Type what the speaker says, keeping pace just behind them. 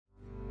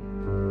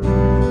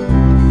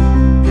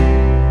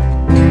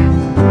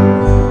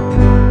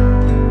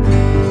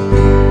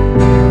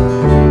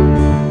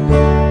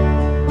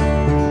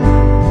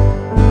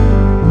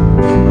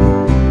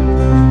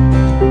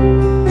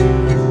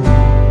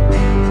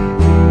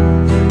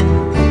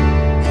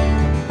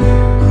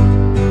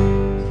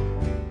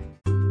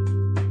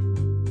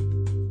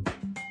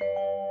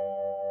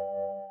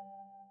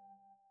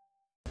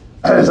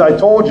as I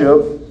told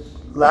you,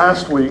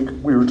 last week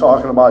we were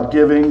talking about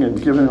giving and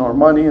giving our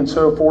money and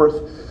so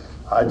forth.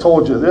 I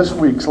told you this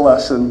week's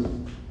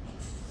lesson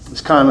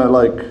is kind of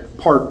like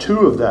part 2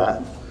 of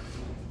that.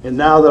 And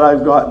now that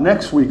I've got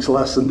next week's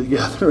lesson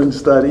together and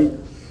study,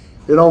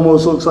 it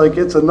almost looks like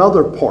it's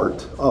another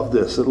part of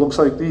this. It looks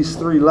like these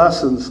 3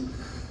 lessons,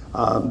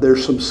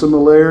 there's some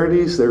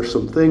similarities, there's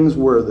some things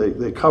where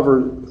they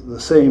cover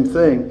the same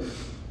thing,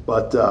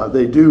 but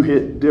they do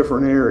hit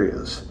different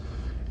areas.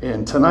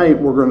 And tonight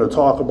we're going to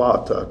talk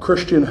about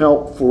Christian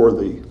help for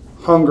the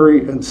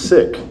hungry and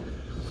sick.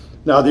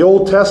 Now the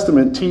Old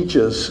Testament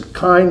teaches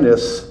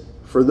kindness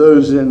for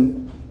those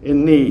in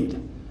need.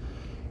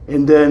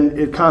 And then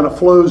it kind of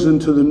flows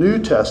into the New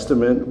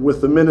Testament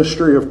with the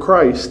ministry of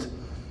Christ,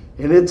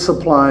 and it's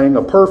supplying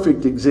a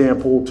perfect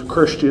example to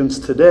Christians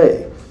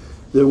today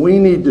that we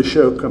need to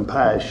show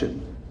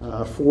compassion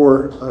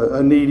for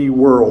a needy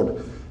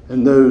world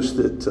and those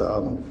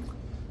that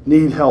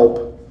need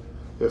help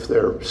if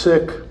they're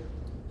sick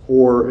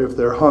or if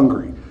they're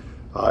hungry.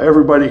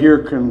 Everybody here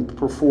can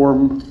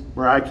perform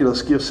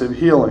miraculous gifts of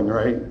healing,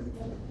 right?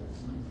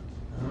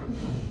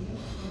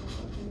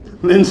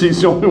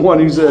 Lindsay's the only one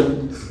who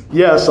said,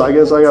 yes, I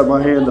guess I got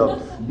my hand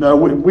up. No,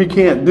 we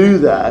can't do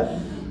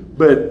that.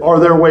 But are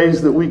there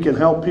ways that we can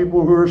help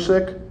people who are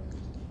sick?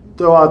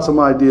 Throw out some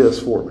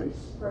ideas for me.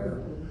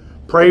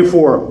 Pray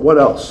for them. What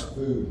else?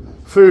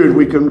 Food.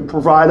 We can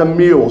provide them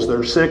meals.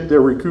 They're sick. They're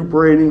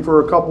recuperating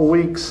for a couple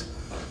weeks.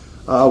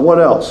 What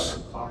else?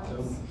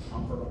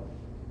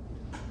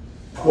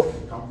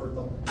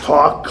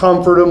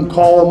 Comfort them.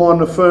 Call them on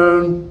the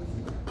phone.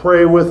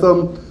 Pray with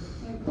them.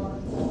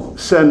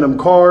 Send them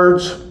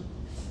cards.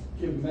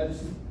 Give them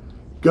medicine.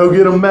 Go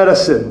get them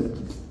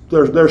medicine.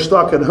 They're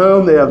stuck at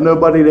home. They have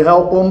nobody to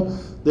help them.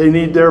 They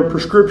need their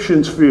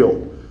prescriptions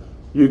filled.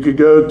 You could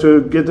go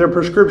to get their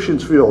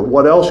prescriptions filled.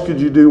 What else could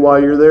you do while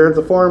you're there at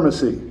the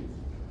pharmacy?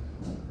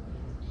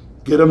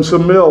 Get them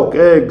some milk,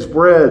 eggs,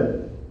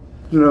 bread,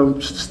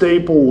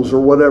 staples or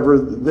whatever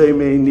they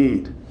may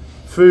need.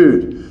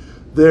 Food.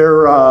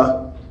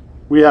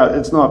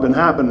 It's not been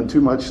happening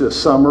too much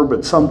this summer,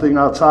 but something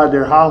outside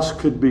their house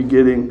could be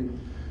getting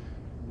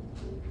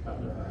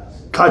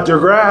cut their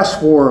grass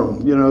for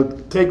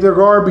them, take their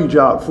garbage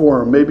out for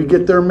them, maybe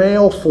get their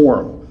mail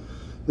for them.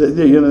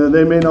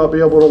 They may not be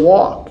able to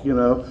walk,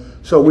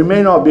 So we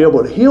may not be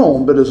able to heal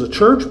them, but as a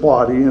church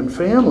body and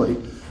family,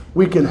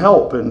 we can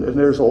help. And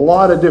there's a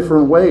lot of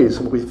different ways,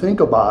 if we think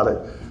about it,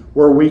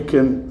 where we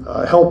can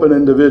help an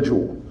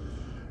individual.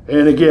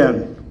 And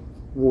again,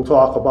 we'll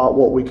talk about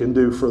what we can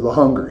do for the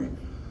hungry.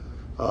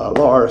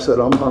 Laura said,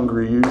 I'm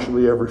hungry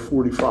usually every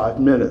 45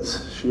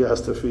 minutes. She has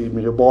to feed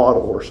me a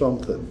bottle or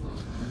something.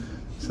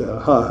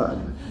 So,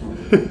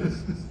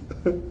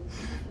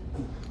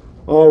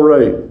 all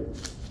right.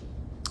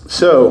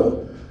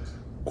 So,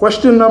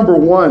 question number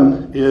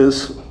 1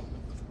 is,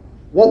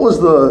 what was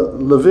the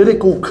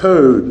Levitical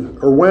code,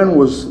 or when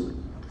was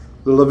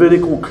the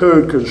Levitical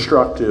code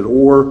constructed,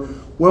 or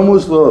when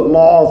was the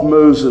law of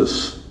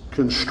Moses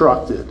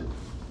constructed?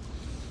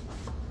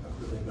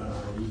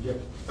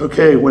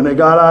 Okay, when they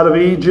got out of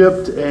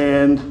Egypt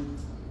and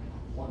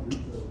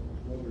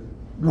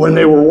when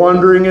they were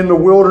wandering in the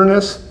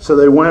wilderness, so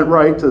they went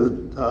right to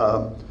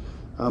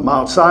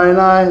Mount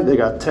Sinai. They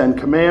got 10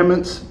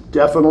 commandments,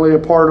 definitely a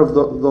part of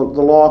the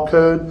law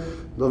code,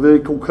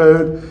 Levitical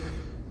code.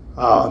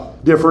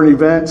 Different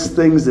events,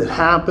 things that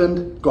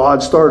happened.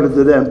 God started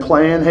to then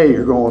plan, hey,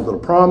 you're going to the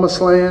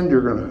promised land,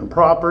 you're going to have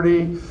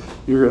property,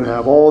 you're going to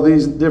have all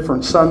these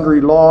different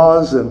sundry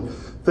laws and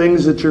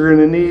things that you're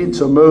going to need.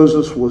 So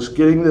Moses was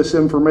getting this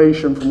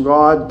information from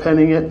God,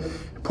 penning it,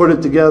 put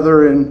it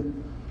together in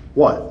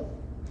what?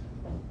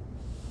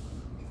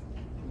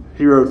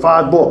 He wrote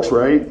 5 books,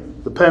 right?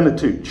 The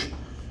Pentateuch.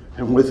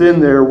 And within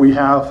there we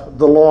have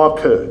the law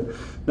code.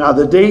 Now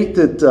the date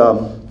that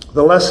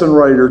the lesson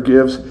writer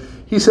gives,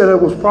 he said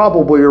it was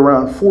probably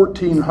around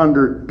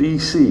 1400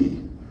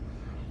 BC.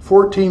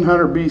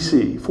 1400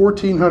 BC,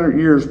 1400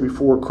 years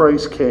before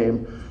Christ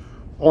came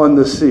on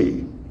the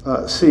scene.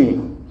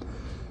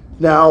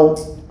 Now,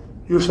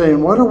 you're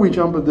saying, why don't we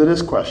jump into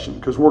this question?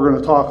 Because we're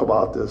going to talk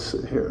about this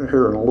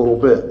here in a little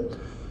bit.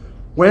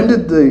 When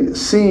did the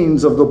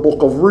scenes of the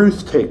book of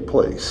Ruth take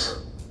place?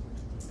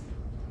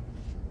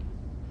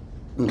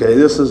 Okay,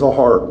 this is a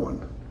hard one.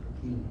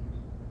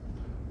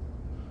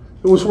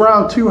 It was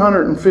around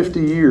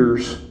 250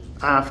 years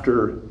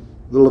after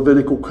the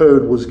Levitical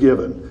code was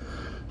given.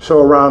 So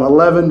around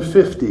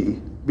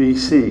 1150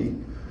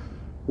 BC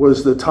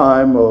was the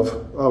time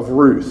of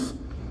Ruth.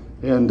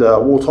 And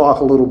we'll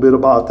talk a little bit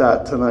about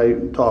that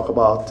tonight, talk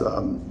about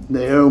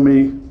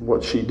Naomi,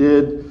 what she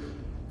did,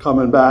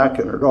 coming back,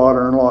 and her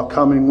daughter-in-law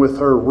coming with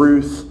her,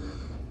 Ruth,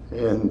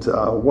 and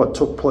what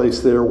took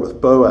place there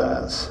with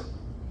Boaz.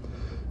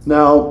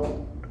 Now,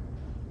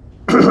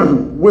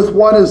 with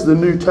what is the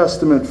New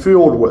Testament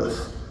filled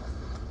with?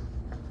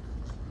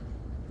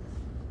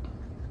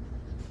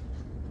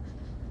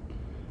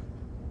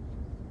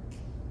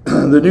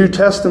 The New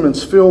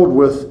Testament's filled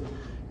with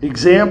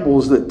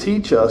examples that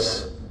teach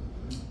us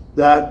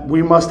that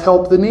we must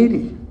help the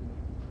needy.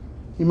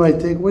 You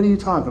might think, what are you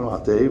talking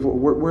about, Dave?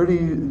 Where do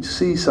you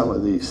see some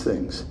of these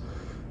things?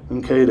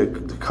 Okay, to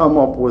come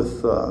up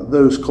with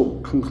those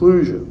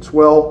conclusions.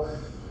 Well,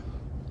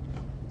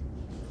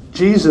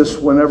 Jesus,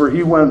 whenever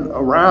he went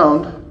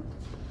around,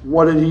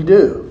 what did he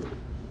do?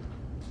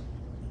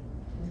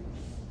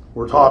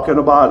 We're talking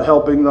about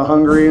helping the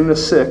hungry and the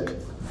sick.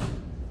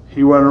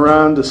 He went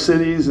around to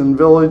cities and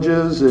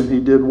villages and he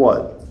did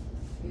what?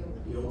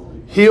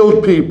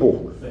 Healed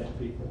people.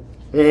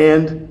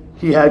 And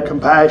he had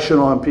compassion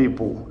on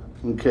people.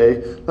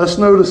 Okay, let's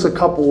notice a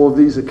couple of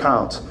these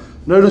accounts.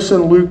 Notice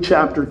in Luke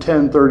chapter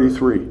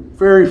 10:33,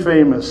 very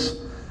famous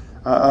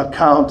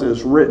account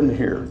is written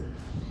here.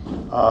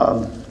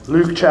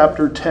 Luke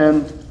chapter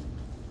 10,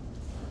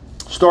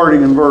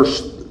 starting in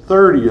verse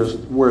 30 is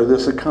where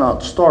this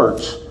account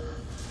starts.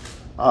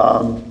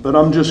 But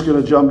I'm just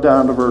going to jump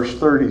down to verse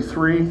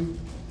 33.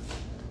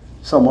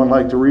 Someone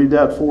like to read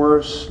that for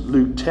us?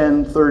 Luke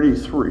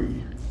 10:33.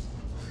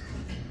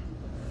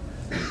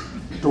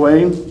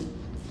 Dwayne?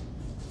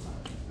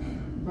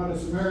 But a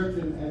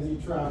Samaritan, as he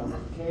traveled,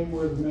 came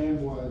where the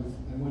man was,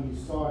 and when he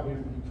saw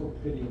him, he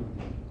took pity on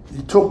him.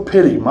 He took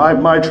pity.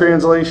 My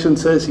translation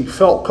says he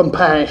felt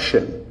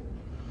compassion.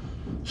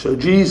 So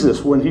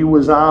Jesus, when he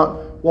was out,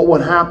 what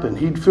would happen?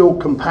 He'd feel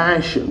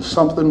compassion.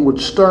 Something would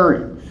stir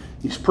him.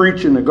 He's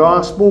preaching the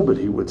gospel, but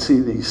he would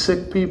see these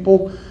sick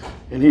people,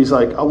 and he's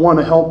like, I want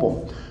to help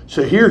them.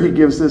 So here he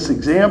gives this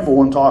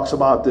example and talks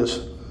about this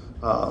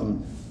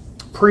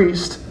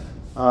priest.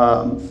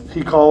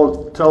 He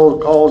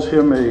calls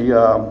him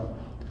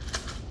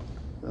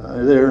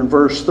there in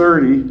verse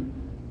 30,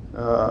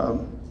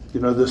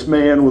 this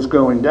man was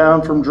going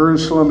down from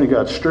Jerusalem. He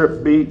got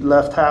stripped, beat,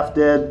 left half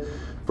dead.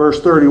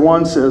 Verse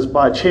 31 says,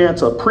 by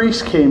chance a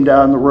priest came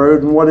down the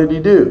road, and what did he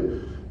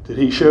do? Did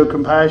he show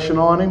compassion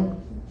on him?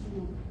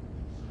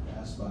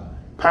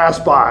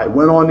 Passed by,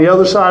 went on the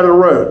other side of the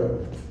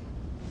road.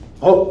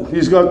 Oh,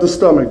 he's got the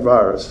stomach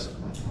virus.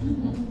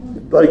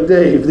 Like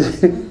Dave,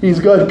 he's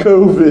got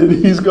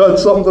COVID. He's got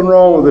something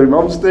wrong with him.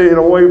 I'm staying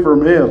away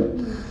from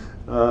him.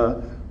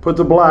 Put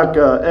the black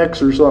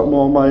X or something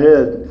on my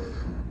head.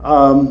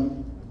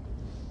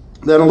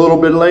 Then a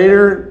little bit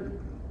later,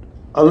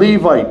 a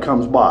Levite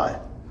comes by.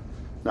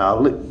 Now,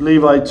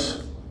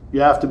 Levites,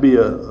 you have to be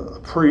a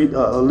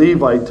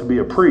Levite to be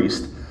a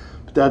priest.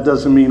 But that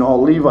doesn't mean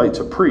all Levites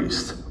are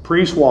priests.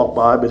 Priests walk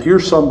by, but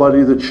here's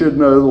somebody that should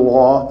know the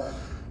law,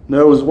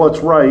 knows what's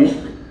right.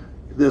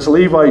 This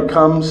Levite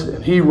comes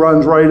and he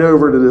runs right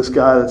over to this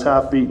guy that's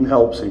half beaten,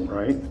 helps him,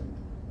 right?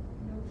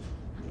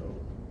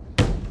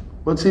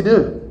 What's he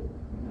do?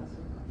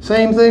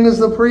 Same thing as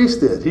the priest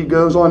did. He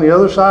goes on the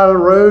other side of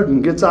the road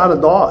and gets out of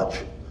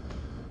Dodge.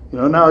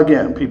 Now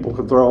again, people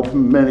could throw up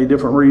many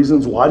different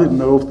reasons. Well, I didn't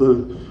know if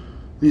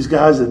these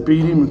guys that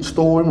beat him and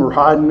stole him were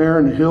hiding there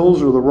in the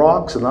hills or the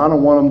rocks, and I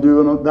don't want them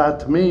doing that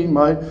to me.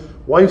 My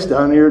wife's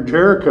down here at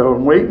Jericho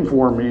and waiting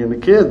for me and the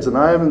kids, and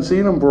I haven't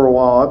seen them for a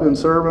while. I've been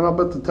serving up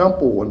at the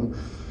temple and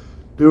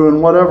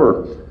doing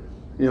whatever.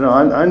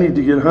 I need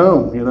to get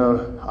home.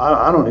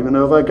 I don't even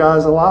know if that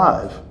guy's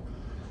alive.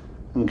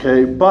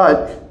 Okay,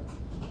 but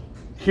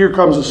here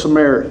comes a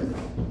Samaritan.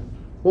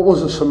 What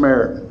was a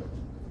Samaritan?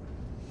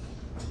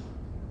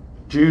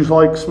 Jews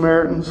like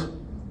Samaritans?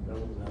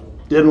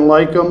 Didn't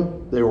like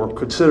them. They were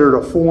considered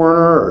a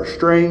foreigner or a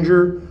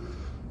stranger,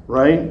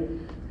 right?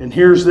 And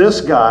here's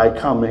this guy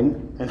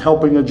coming and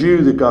helping a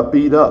Jew that got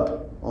beat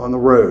up on the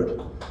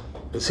road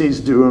as he's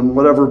doing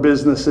whatever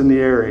business in the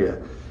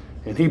area.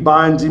 And he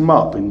binds him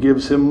up and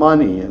gives him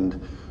money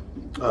and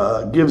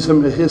gives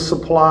him his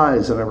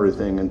supplies and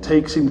everything and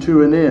takes him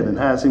to an inn and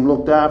has him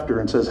looked after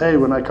and says, hey,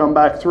 when I come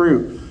back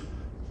through,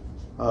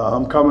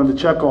 I'm coming to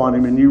check on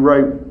him and you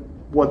write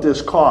what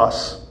this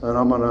costs and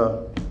I'm going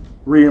to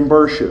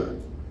reimburse you.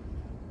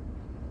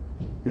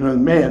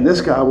 Man,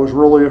 this guy was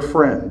really a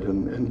friend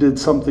and did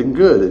something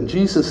good. And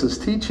Jesus is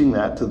teaching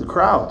that to the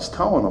crowds,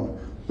 telling them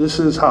this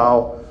is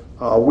how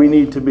we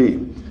need to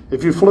be.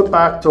 If you flip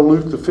back to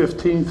Luke the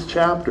 15th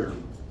chapter,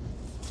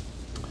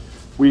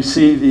 we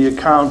see the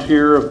account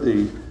here of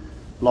the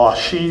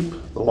lost sheep,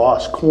 the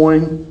lost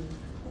coin,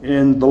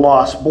 and the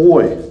lost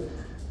boy.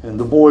 And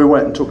the boy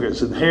went and took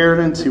his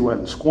inheritance. He went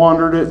and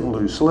squandered it in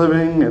loose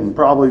living and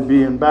probably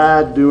being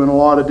bad, doing a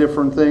lot of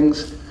different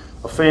things.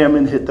 A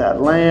famine hit that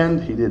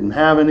land. He didn't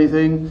have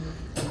anything.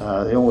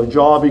 The only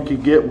job he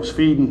could get was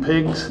feeding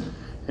pigs,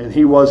 and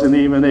he wasn't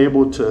even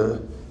able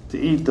to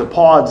eat the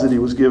pods that he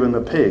was giving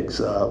the pigs.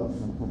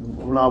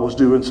 When I was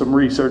doing some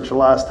research the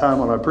last time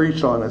when I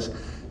preached on this, it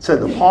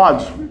said the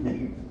pods,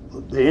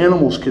 the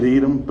animals could eat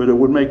them, but it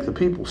would make the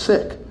people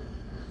sick.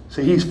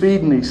 So he's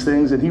feeding these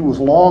things, and he was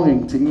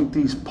longing to eat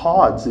these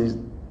pods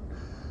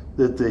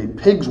that the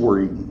pigs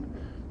were eating,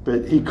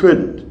 but he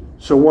couldn't.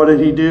 So what did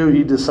he do?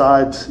 He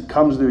decides,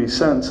 comes to his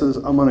senses,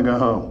 I'm going to go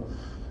home.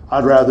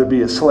 I'd rather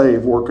be a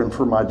slave working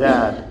for my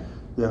dad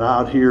than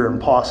out here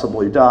and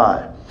possibly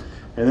die.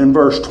 And in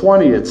verse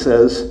 20 it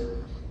says,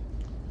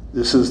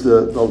 this is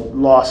the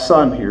lost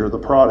son here, the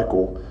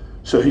prodigal.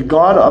 So he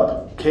got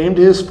up, came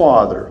to his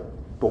father,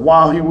 But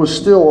while he was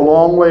still a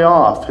long way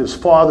off, his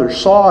father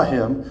saw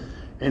him,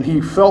 and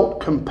he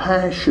felt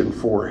compassion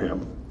for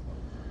him,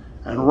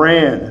 and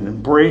ran and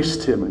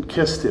embraced him and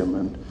kissed him.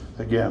 And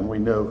again, we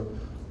know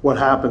what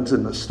happens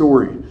in the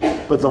story.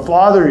 But the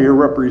father here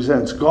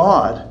represents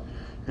God,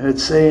 and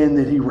it's saying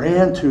that he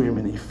ran to him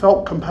and he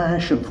felt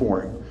compassion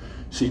for him.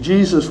 See,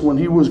 Jesus, when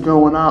he was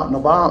going out and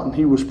about and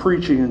he was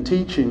preaching and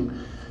teaching,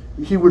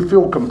 he would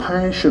feel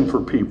compassion for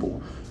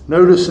people.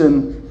 Notice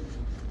in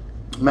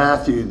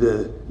Matthew,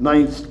 the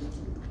 9th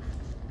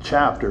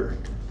chapter,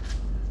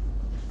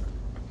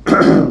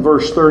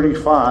 verse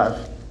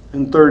 35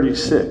 and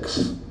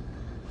 36.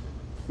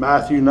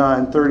 Matthew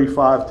 9,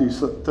 35 through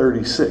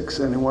 36.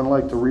 Anyone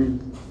like to read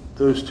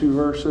those two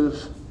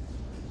verses?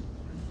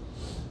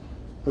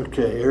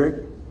 Okay,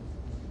 Eric?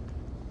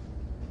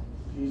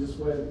 Jesus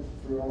went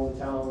through all the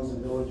towns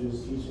and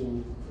villages,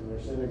 teaching in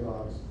their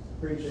synagogues,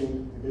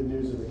 preaching the good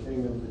news of the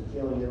kingdom, and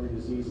healing every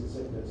disease and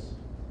sickness.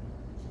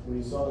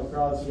 When he saw the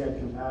crowds, he had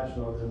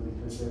compassion on them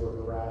because they were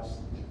harassed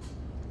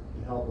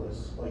and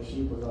helpless, like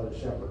sheep without a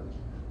shepherd.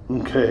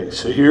 Okay,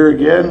 so here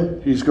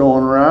again, he's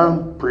going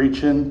around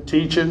preaching,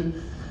 teaching,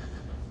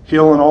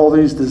 healing all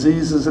these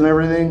diseases and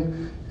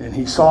everything, and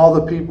he saw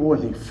the people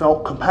and he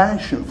felt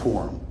compassion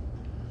for them.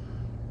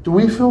 Do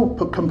we feel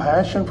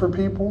compassion for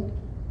people?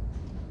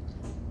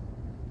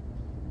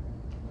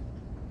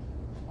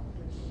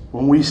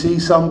 When we see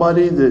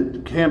somebody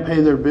that can't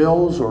pay their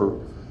bills or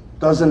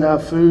doesn't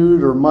have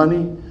food or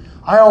money,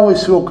 I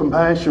always feel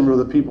compassion for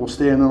the people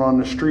standing on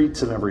the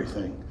streets and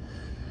everything.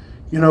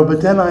 You know,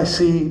 but then I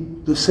see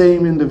the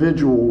same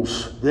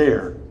individuals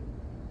there.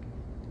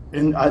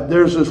 And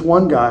there's this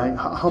one guy,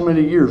 how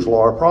many years,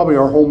 Laura? Probably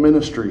our whole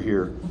ministry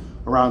here,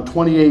 around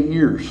 28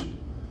 years.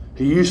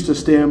 He used to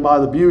stand by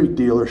the Buick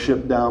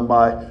dealership down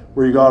by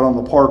where you got on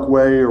the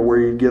Parkway or where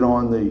you'd get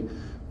on the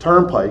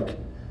Turnpike.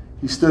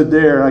 He stood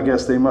there, and I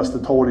guess they must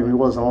have told him he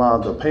wasn't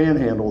allowed to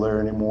panhandle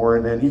there anymore,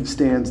 and then he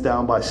stands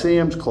down by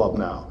Sam's Club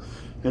now.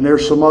 And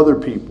there's some other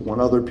people,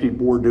 and other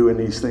people were doing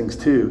these things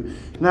too.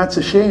 And that's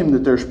a shame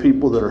that there's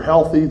people that are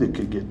healthy, that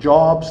could get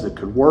jobs, that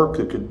could work,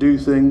 that could do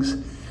things.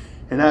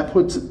 And that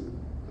puts,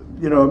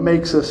 you know, it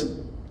makes us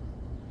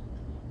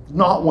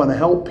not want to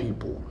help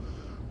people.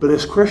 But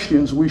as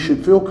Christians, we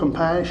should feel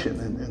compassion,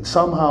 and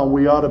somehow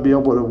we ought to be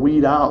able to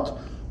weed out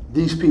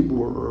these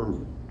people are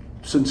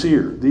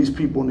sincere. These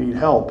people need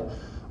help.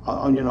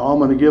 You know, I'm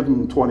going to give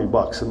them 20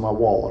 bucks in my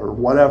wallet or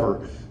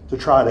whatever to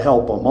try to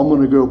help them. I'm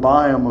going to go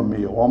buy them a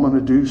meal. I'm going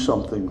to do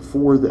something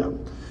for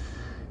them.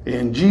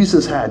 And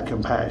Jesus had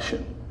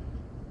compassion.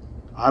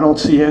 I don't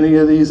see any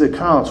of these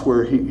accounts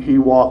where he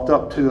walked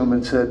up to them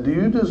and said, "Do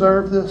you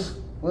deserve this,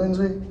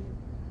 Lindsay?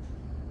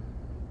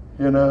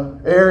 You know,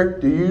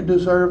 Eric, do you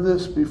deserve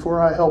this before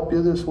I help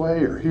you this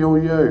way or heal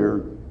you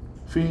or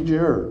feed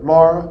you, or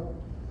Laura?"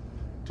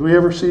 Do we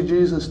ever see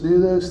Jesus do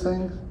those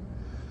things?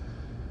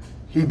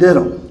 He did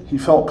them. He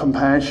felt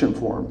compassion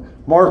for them.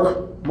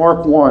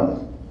 Mark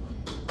 1,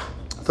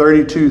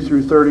 32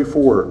 through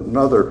 34,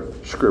 another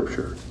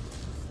scripture.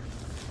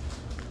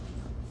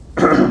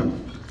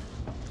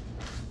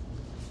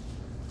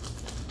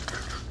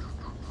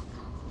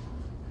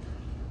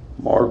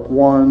 Mark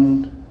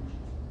 1,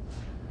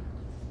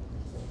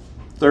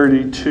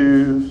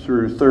 32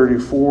 through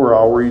 34.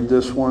 I'll read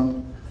this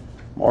one.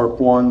 Mark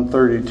 1,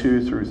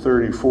 32 through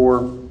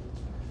 34.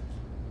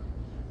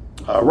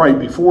 Right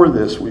before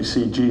this, we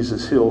see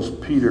Jesus heals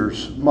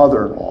Peter's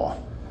mother-in-law.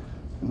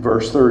 In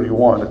verse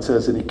 31, it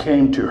says, "And he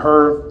came to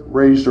her,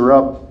 raised her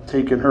up,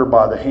 taking her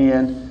by the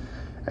hand,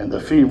 and the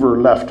fever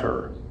left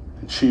her.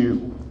 And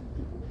she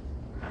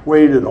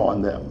waited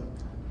on them."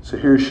 So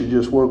here she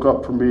just woke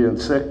up from being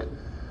sick,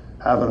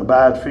 having a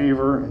bad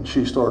fever, and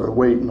she started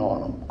waiting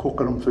on them,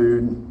 cooking them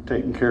food and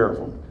taking care of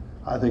them.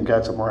 I think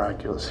that's a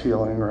miraculous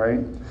healing, right?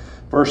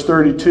 Verse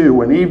 32,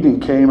 "When evening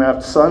came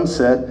after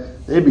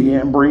sunset, they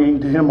began bringing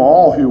to him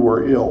all who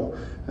were ill,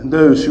 and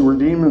those who were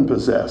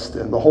demon-possessed,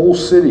 and the whole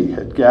city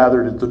had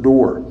gathered at the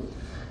door.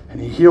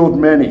 And he healed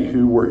many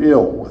who were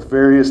ill with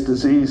various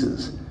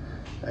diseases,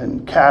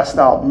 and cast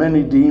out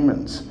many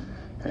demons.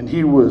 And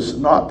he was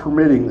not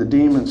permitting the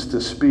demons to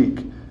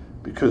speak,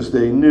 because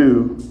they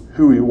knew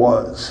who he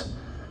was."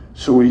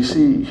 So we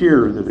see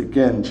here that,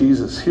 again,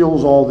 Jesus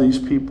heals all these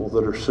people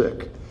that are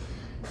sick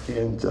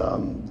and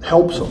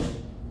helps them.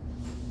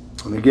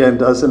 And again,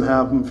 doesn't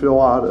have them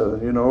fill out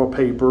a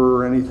paper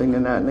or anything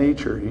in that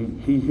nature.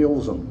 He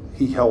heals them.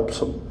 He helps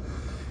them.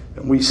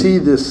 And we see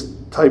this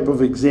type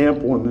of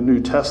example in the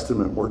New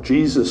Testament where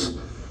Jesus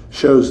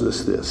shows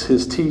us this.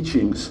 His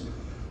teachings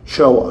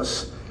show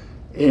us.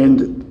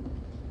 And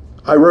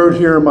I wrote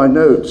here in my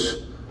notes,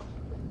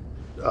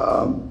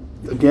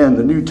 again,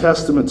 the New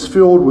Testament's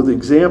filled with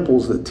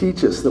examples that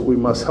teach us that we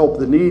must help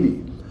the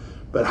needy.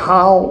 But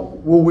how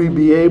will we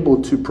be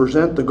able to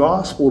present the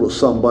gospel to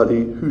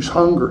somebody who's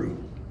hungry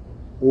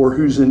or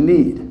who's in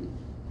need?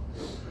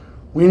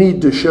 We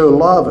need to show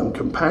love and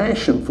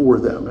compassion for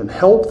them and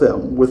help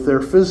them with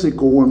their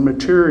physical and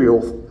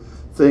material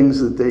things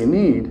that they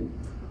need.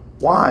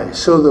 Why?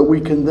 So that we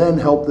can then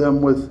help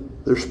them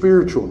with their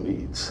spiritual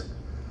needs.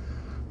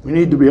 We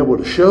need to be able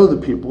to show the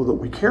people that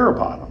we care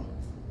about them.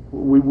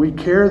 We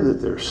care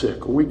that they're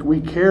sick.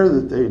 We care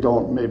that they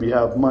don't maybe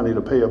have money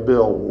to pay a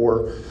bill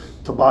or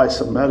to buy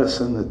some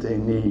medicine that they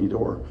need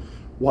or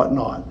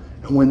whatnot.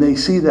 And when they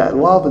see that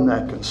love and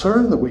that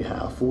concern that we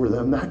have for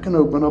them, that can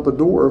open up a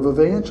door of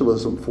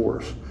evangelism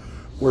for us,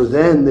 where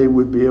then they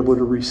would be able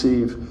to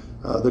receive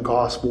the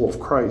gospel of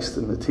Christ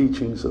and the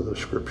teachings of the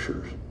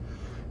scriptures.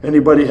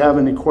 Anybody have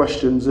any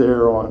questions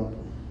there on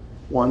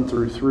 1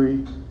 through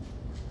 3?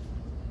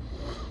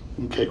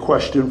 Okay,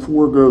 question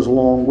 4 goes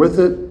along with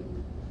it.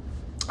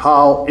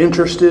 How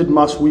interested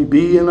must we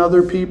be in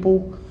other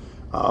people?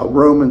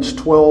 Romans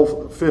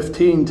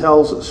 12:15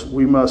 tells us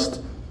we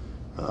must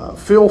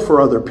feel for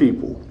other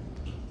people,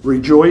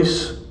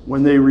 rejoice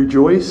when they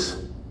rejoice,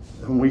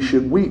 and we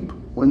should weep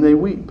when they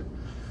weep.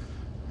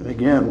 And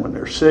again, when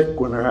they're sick,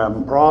 when they're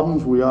having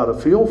problems, we ought to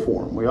feel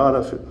for them. We ought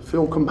to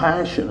feel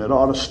compassion. It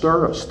ought to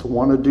stir us to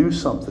want to do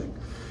something.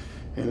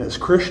 And as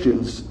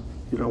Christians,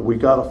 we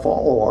got to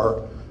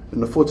follow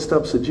in the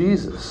footsteps of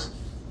Jesus.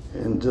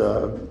 And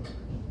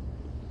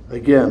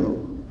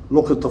again,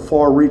 look at the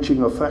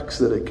far-reaching effects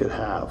that it could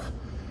have,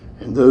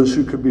 and those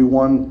who could be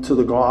won to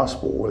the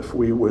gospel if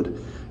we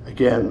would,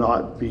 again,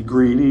 not be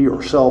greedy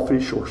or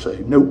selfish or say,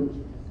 nope,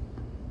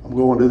 I'm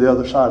going to the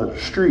other side of the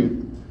street,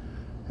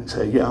 and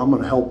say, yeah, I'm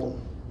going to help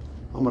them.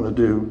 I'm going to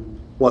do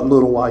what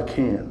little I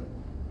can.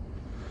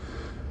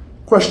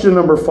 Question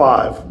number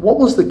 5. What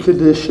was the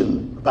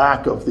condition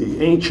back of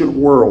the ancient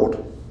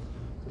world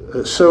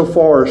so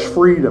far as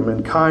freedom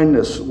and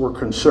kindness were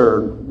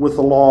concerned with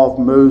the law of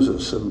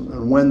Moses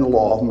and when the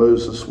law of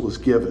Moses was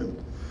given?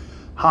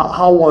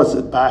 How was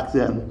it back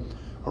then,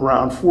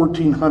 around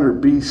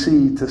 1400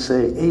 BC to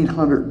say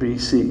 800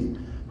 BC?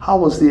 How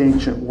was the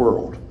ancient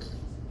world?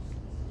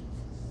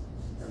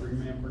 Every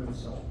man for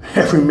himself.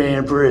 Every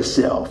man for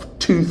himself,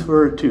 tooth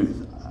for a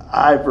tooth,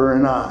 eye for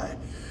an eye.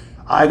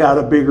 I got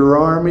a bigger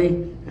army,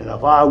 and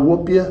if I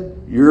whoop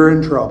you, you're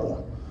in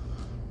trouble,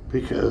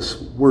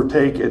 because we're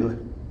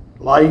taking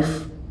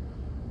life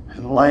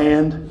and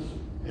land,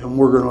 and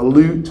we're going to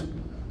loot,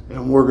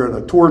 and we're going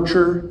to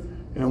torture,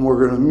 and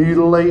we're going to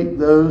mutilate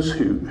those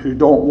who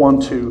don't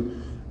want to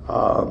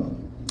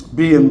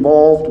be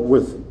involved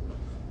with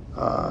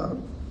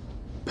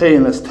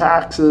paying us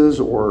taxes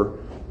or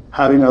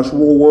having us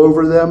rule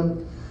over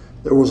them.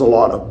 There was a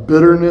lot of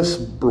bitterness,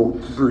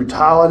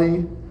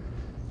 brutality,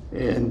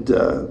 and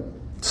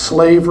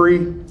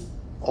slavery.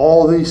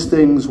 All these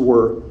things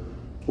were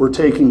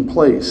taking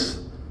place.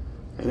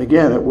 And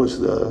again, it was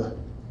the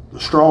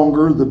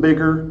stronger, the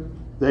bigger,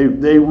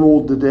 they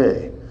ruled the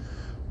day.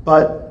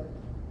 But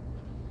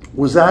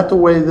was that the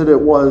way that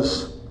it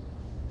was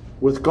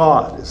with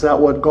God? Is that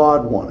what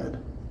God wanted?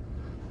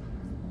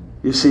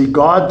 You see,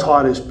 God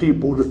taught his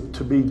people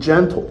to be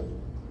gentle,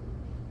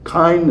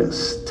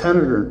 kindness,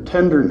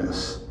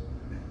 tenderness.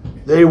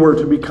 They were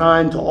to be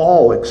kind to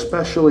all,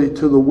 especially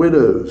to the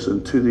widows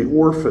and to the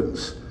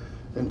orphans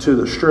and to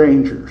the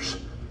strangers.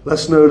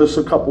 Let's notice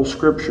a couple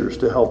scriptures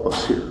to help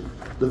us here.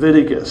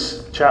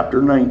 Leviticus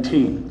chapter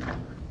 19.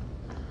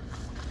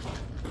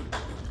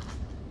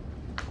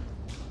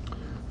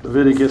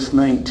 Leviticus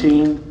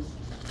 19,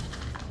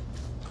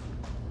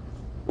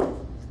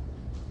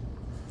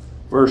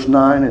 verse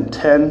 9 and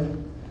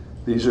 10.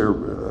 These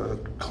are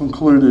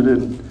concluded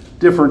in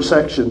different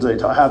sections. They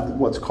have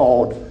what's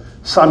called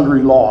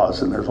sundry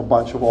laws, and there's a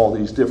bunch of all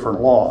these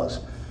different laws.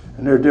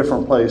 And there are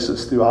different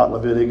places throughout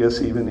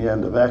Leviticus, even the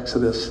end of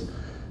Exodus,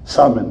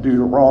 some in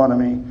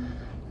Deuteronomy.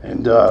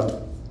 And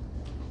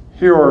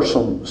here are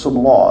some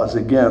laws,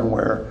 again,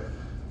 where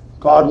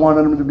God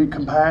wanted them to be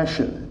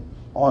compassionate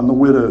on the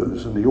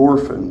widows and the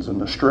orphans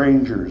and the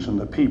strangers and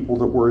the people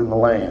that were in the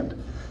land.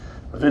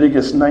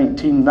 Leviticus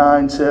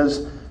 19:9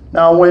 says,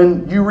 "Now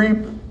when you reap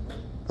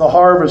the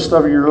harvest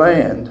of your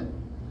land,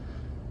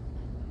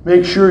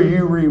 make sure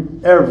you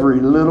reap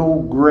every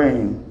little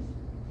grain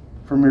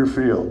from your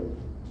field."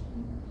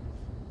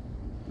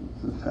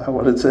 Is that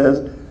what it says?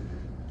 It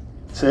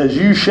says,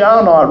 "You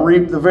shall not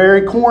reap the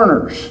very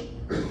corners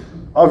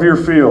of your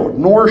field,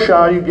 nor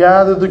shall you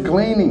gather the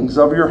gleanings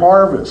of your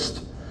harvest,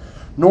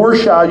 nor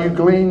shall you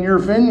glean your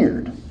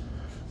vineyard,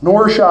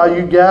 nor shall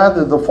you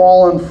gather the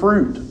fallen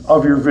fruit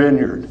of your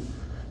vineyard.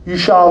 You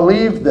shall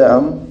leave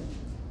them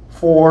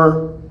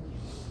for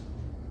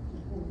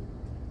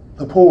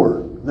the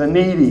poor, the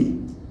needy,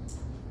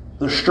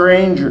 the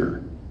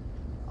stranger.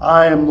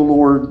 I am the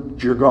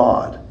Lord your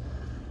God."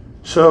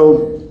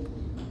 So,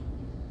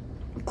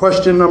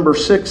 question number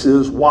 6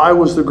 is, why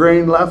was the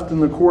grain left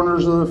in the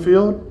corners of the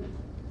field?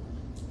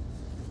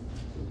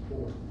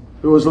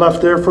 It was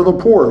left there for the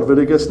poor.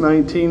 Leviticus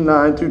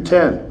 19:9 through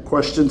 10.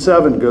 Question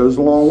 7 goes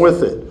along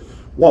with it.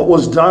 What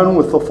was done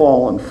with the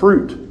fallen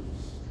fruit?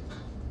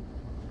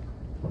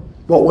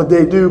 What would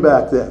they do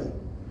back then?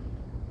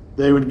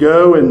 They would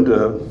go and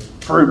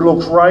fruit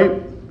looks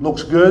ripe,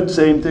 looks good,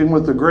 same thing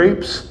with the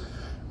grapes.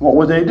 What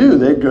would they do?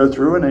 They'd go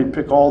through and they'd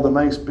pick all the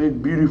nice,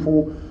 big,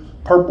 beautiful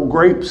purple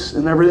grapes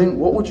and everything.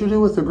 What would you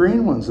do with the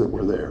green ones that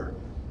were there?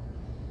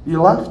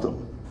 You left them.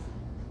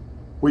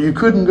 Well, you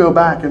couldn't go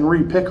back and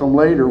re-pick them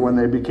later when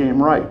they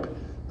became ripe.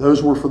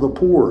 Those were for the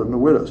poor and the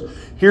widows.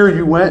 Here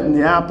you went and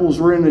the apples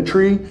were in the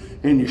tree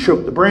and you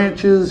shook the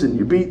branches and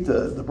you beat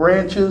the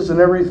branches and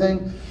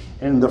everything,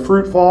 and the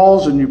fruit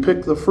falls and you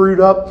pick the fruit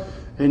up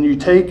and you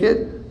take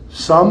it.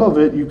 Some of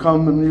it you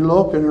come and you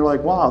look and you're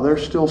like, wow,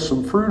 there's still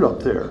some fruit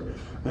up there.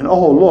 And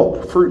oh,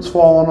 look, fruit's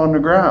falling on the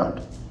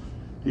ground.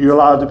 You're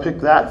allowed to pick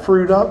that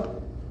fruit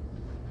up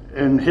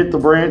and hit the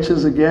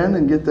branches again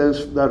and get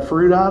that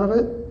fruit out of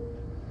it?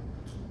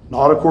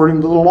 Not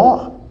according to the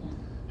law.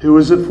 Who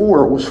is it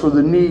for? It was for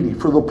the needy,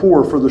 for the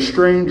poor, for the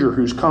stranger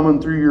who's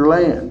coming through your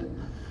land,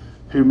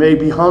 who may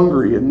be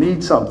hungry and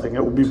need something.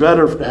 It would be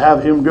better to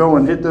have him go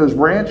and hit those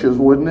branches,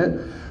 wouldn't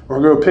it?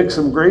 Or go pick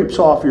some grapes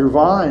off your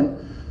vine,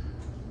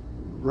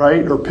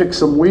 right? Or pick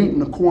some wheat in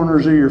the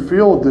corners of your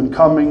field than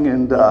coming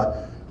and,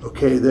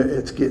 okay,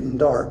 it's getting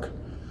dark.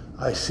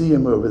 I see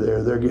them over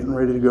there. They're getting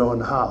ready to go in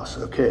the house.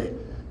 Okay,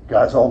 you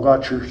guys all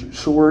got your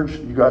swords,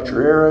 you got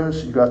your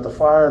arrows, you got the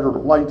fire to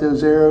light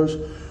those arrows.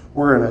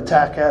 We're going to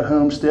attack that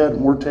homestead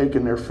and we're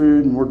taking their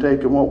food and we're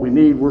taking what we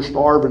need. We're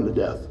starving to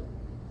death.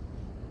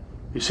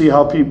 You see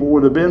how people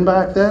would have been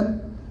back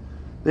then?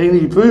 They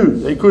need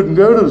food. They couldn't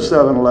go to the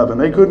 7-Eleven.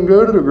 They couldn't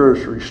go to the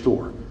grocery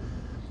store.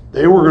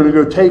 They were going to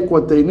go take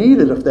what they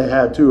needed if they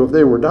had to, if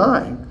they were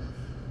dying.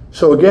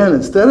 So again,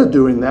 instead of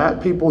doing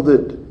that, people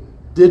that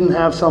didn't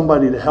have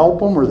somebody to help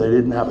them, or they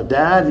didn't have a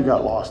dad, he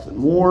got lost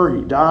in war,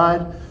 he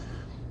died.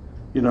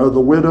 You know, the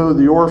widow,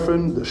 the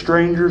orphan, the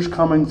strangers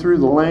coming through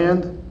the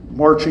land,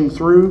 marching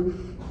through,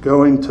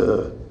 going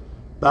to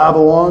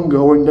Babylon,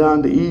 going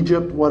down to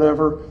Egypt,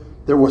 whatever.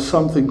 There was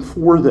something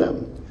for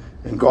them,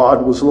 and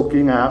God was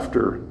looking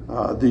after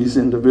these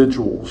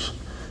individuals.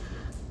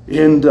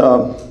 And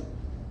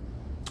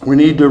we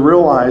need to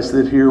realize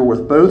that here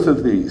with both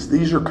of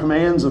these are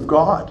commands of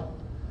God.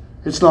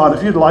 It's not,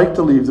 if you'd like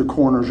to leave the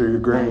corners of your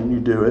grain, you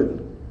do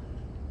it.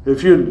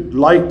 If you'd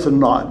like to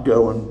not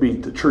go and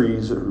beat the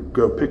trees or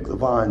go pick the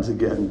vines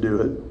again,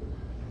 do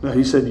it. No,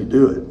 he said you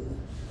do it.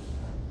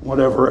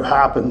 Whatever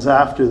happens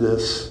after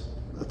this,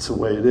 that's the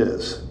way it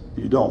is.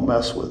 You don't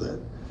mess with it.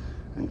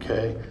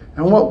 Okay?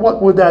 And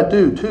what would that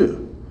do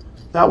too?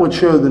 That would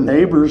show the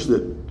neighbors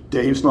that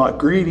Dave's not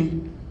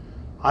greedy.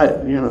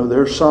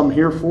 There's some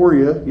here for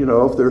you.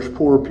 If there's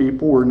poor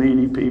people or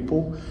needy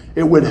people,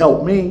 it would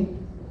help me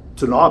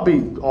to not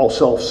be all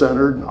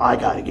self-centered. I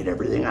got to get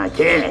everything I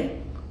can.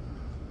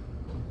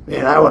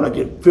 And I want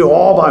to fill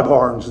all my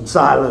barns and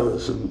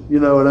silos, and you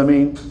know what I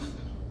mean?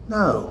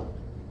 No.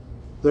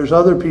 There's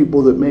other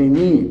people that may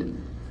need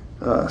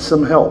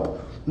some help.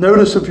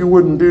 Notice, if you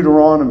would, in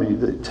Deuteronomy,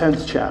 the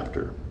 10th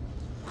chapter,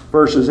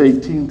 verses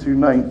 18 through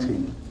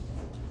 19.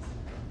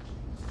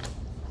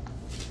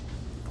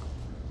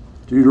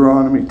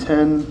 Deuteronomy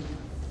 10,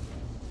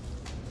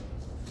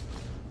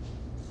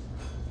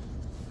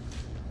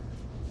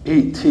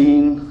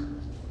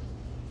 18,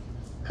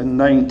 and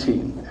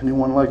 19.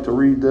 Anyone like to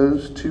read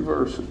those two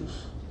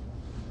verses?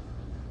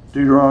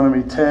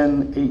 Deuteronomy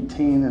 10,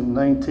 18, and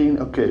 19.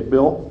 Okay,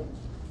 Bill.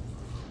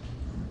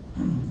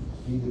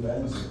 He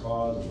defends the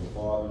cause of the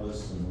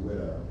fatherless and the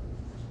widow,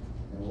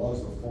 and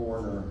loves the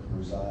foreigner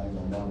residing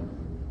among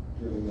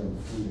you, giving them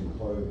food and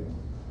clothing.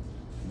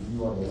 And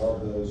you are to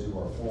love those who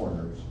are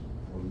foreigners,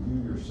 for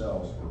you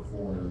yourselves were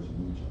foreigners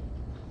in Egypt.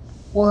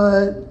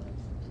 What?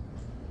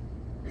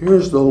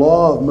 Here's the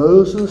law of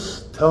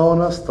Moses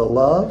telling us to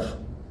love?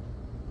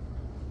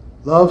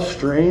 Love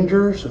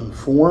strangers and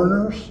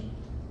foreigners?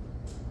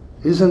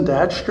 Isn't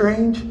that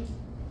strange?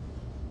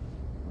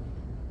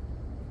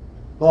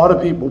 A lot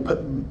of people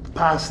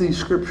pass these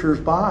scriptures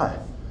by.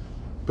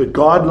 But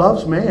God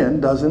loves man,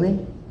 doesn't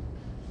he?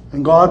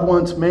 And God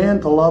wants man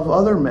to love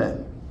other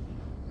men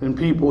and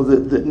people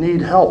that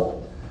need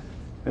help.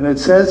 And it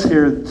says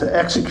here to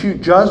execute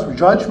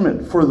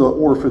judgment for the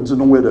orphans and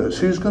the widows.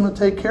 Who's going to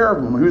take care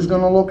of them? Who's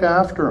going to look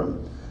after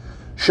them?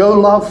 Show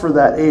love for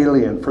that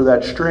alien, for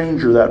that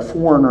stranger, that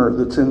foreigner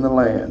that's in the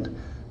land.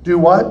 Do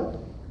what?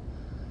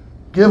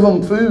 Give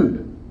them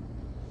food.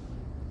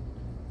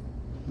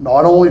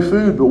 Not only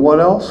food, but what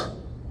else?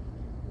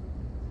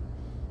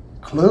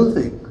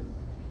 Clothing.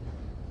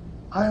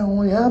 I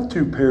only have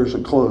 2 pairs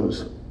of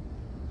clothes.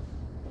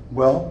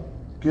 Well,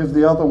 give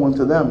the other one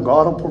to them.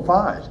 God will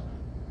provide.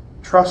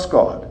 Trust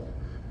God.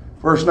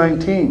 Verse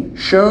 19,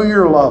 show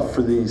your love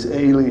for these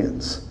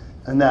aliens.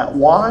 And that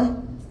why?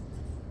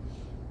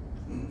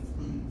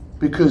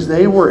 Because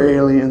they were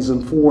aliens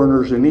and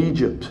foreigners in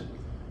Egypt,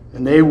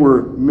 and they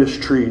were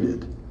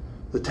mistreated.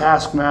 The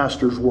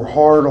taskmasters were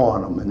hard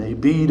on them, and they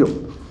beat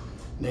them.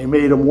 And they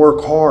made them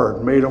work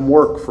hard, made them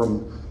work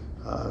from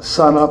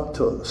sun up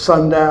to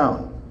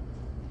sundown.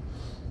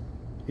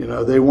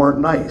 They weren't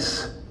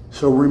nice.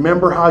 So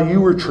remember how you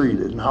were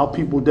treated and how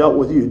people dealt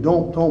with you.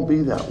 Don't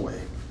be that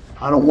way.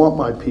 I don't want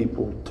my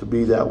people to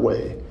be that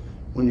way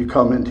when you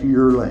come into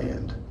your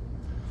land.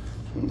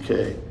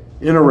 Okay.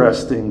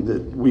 Interesting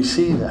that we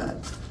see that.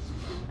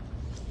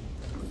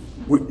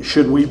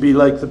 Should we be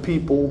like the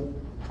people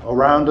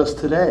around us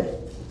today?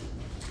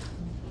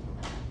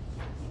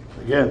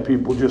 Again,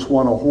 people just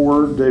want to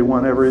hoard. They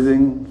want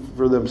everything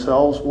for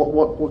themselves.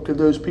 What could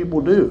those people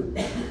do?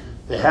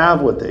 They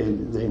have what they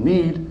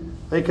need.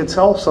 They could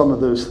sell some of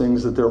those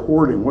things that they're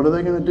hoarding. What are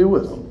they going to do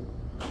with them?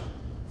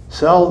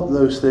 Sell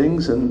those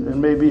things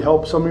and maybe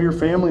help some of your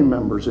family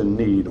members in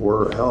need,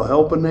 or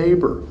help a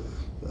neighbor.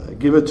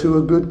 Give it to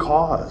a good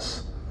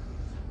cause.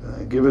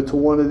 Give it to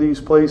one of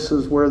these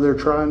places where they're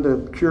trying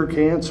to cure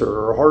cancer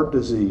or heart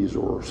disease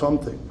or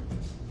something.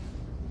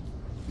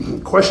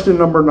 Question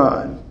number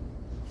 9.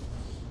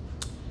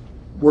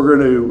 We're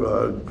going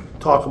to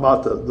talk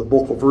about the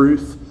book of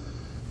Ruth.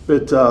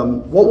 But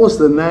what was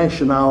the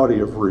nationality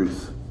of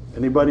Ruth?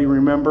 Anybody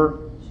remember?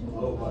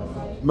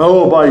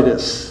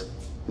 Moabitess.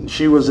 And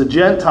she was a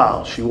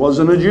Gentile. She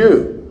wasn't a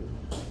Jew.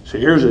 So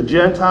here's a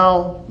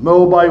Gentile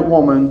Moabite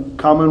woman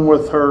coming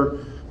with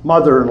her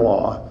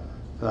mother-in-law,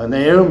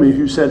 Naomi,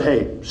 who said,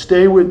 hey,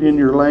 stay in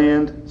your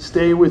land,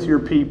 stay with your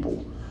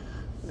people.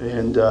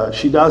 And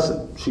she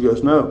doesn't. She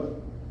goes, no,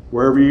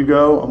 wherever you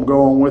go, I'm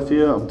going with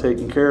you. I'm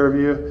taking care of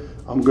you.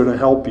 I'm going to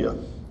help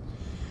you.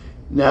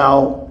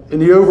 Now, in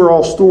the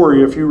overall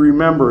story, if you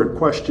remember at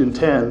question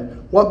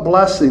 10, what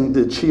blessing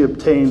did she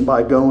obtain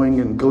by going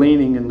and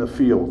gleaning in the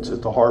fields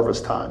at the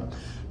harvest time?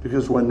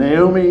 Because when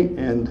Naomi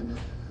and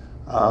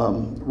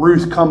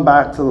Ruth come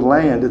back to the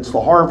land, it's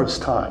the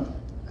harvest time.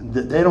 And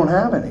they don't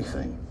have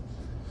anything.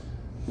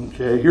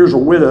 Okay, here's a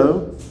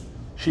widow.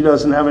 She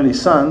doesn't have any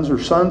sons. Her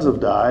sons have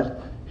died.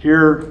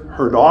 Here,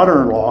 her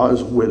daughter-in-law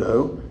is a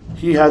widow.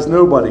 He has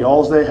nobody.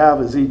 All they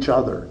have is each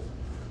other.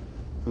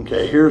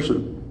 Okay, here's a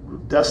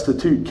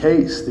destitute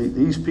case.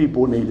 These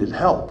people needed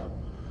help.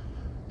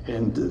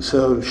 And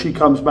so she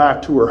comes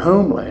back to her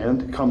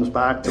homeland, comes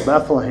back to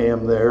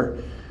Bethlehem there,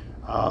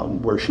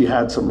 where she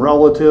had some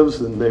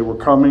relatives, and they were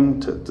coming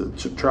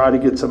to try to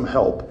get some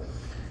help.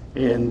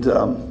 And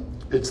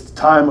it's the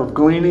time of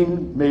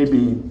gleaning.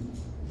 Maybe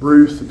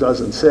Ruth,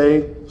 doesn't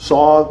say,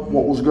 saw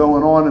what was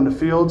going on in the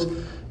fields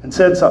and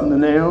said something to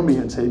Naomi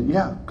and said,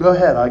 yeah, go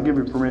ahead, I give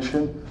you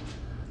permission.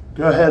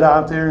 Go ahead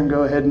out there and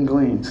go ahead and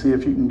glean. See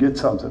if you can get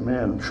something.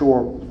 Man, I'm sure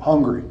I'm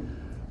hungry.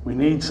 We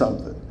need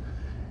something.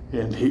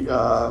 And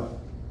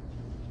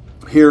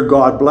here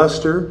God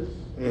blessed her.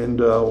 And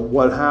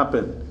what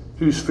happened?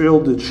 Whose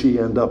field did she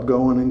end up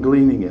going and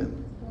gleaning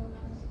in?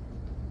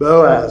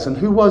 Boaz. And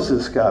who was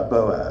this guy,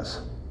 Boaz?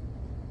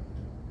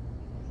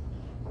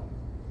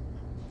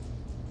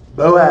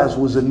 Boaz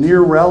was a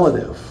near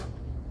relative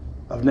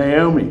of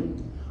Naomi.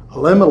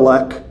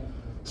 Elimelech,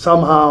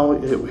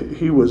 somehow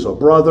he was a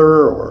brother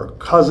or a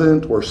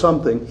cousin or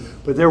something,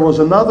 but there was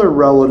another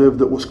relative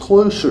that was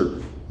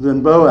closer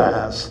than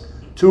Boaz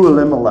to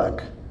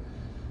Elimelech.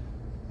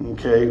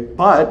 Okay,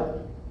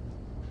 but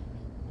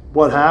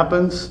what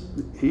happens?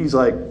 He's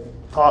like,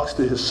 talks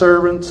to his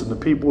servants and the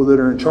people that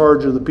are in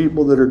charge of the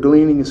people that are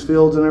gleaning his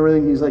fields and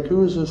everything. He's like,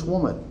 who is this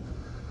woman?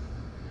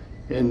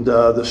 And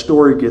the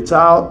story gets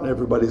out, and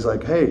everybody's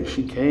like, hey,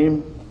 she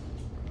came,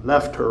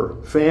 left her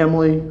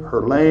family,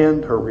 her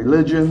land, her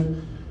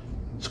religion.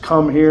 It's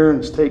come here and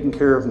it's taken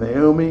care of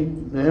Naomi.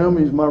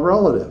 Naomi's my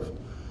relative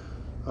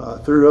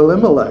through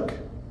Elimelech.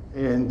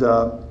 And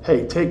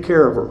hey, take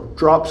care of her.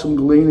 Drop some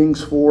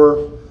gleanings for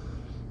her.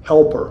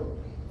 Help her.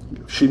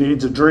 If she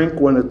needs a drink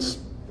when it's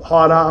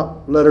hot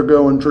out, let her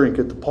go and drink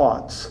at the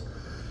pots.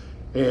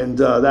 And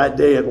that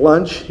day at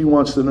lunch, he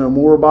wants to know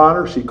more about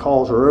her. So he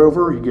calls her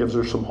over. He gives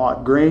her some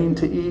hot grain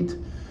to eat,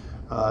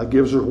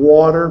 gives her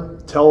water,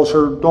 tells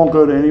her, don't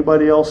go to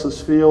anybody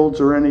else's fields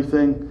or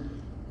anything.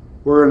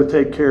 We're going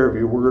to take care of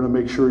you. We're going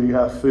to make sure you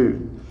have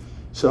food.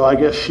 So I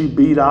guess she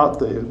beat out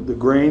the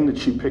grain that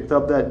she picked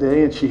up that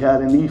day, and she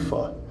had an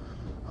ephah.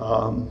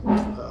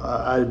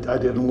 I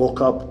didn't look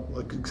up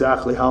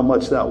exactly how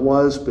much that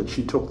was, but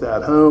she took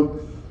that home.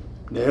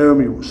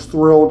 Naomi was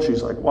thrilled.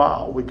 She's like,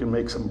 wow, we can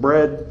make some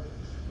bread.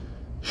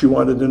 She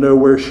wanted to know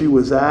where she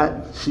was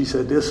at. She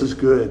said, this is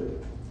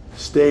good.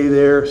 Stay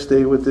there.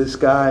 Stay with this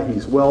guy.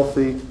 He's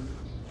wealthy.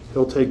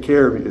 He'll take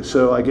care of you.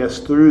 So I guess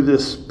through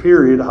this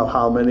period of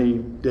how many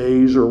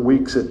days or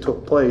weeks it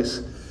took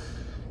place,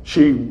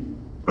 she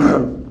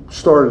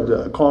started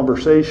a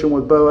conversation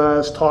with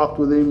Boaz, talked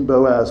with him.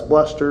 Boaz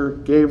blessed her,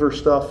 gave her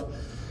stuff.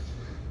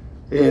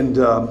 And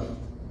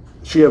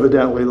she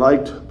evidently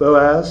liked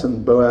Boaz,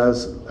 and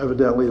Boaz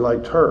evidently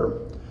liked her.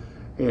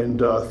 And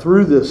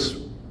through this,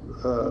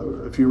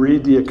 if you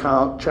read the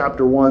account,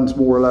 chapter 1's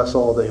more or less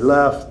all they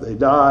left. They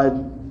died,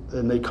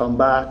 and they come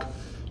back.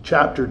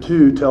 Chapter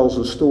 2 tells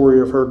the story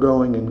of her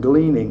going and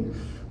gleaning.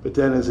 But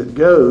then as it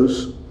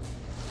goes,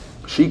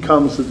 she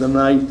comes to the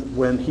night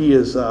when he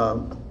is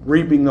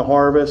reaping the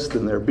harvest,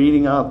 and they're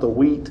beating out the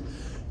wheat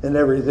and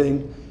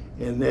everything.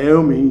 And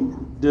Naomi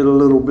did a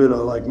little bit of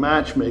like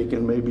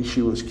matchmaking. Maybe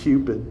she was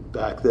Cupid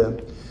back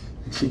then.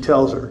 And she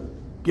tells her,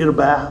 get a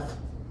bath,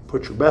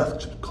 put your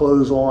best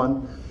clothes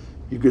on.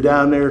 You go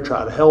down there,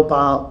 try to help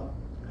out,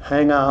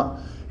 hang out,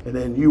 and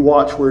then you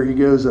watch where he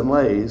goes and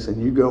lays, and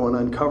you go and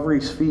uncover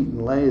his feet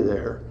and lay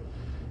there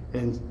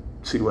and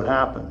see what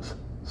happens.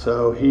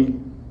 So he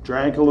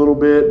drank a little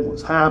bit and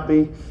was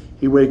happy.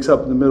 He wakes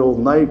up in the middle of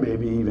the night,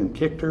 maybe even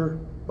kicked her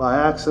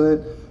by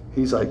accident,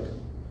 He's like,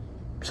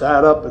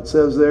 sat up, it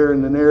says there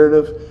in the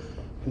narrative,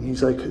 and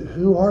he's like,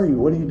 who are you?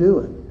 What are you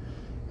doing?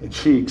 And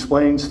she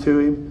explains to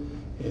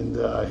him, and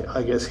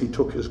I guess he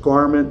took his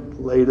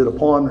garment, laid it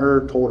upon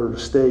her, told her to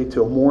stay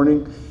till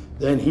morning.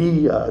 Then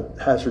he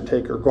has her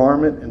take her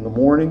garment in the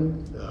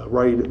morning,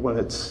 right when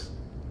it's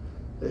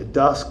at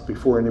dusk,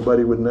 before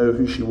anybody would know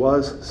who she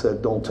was.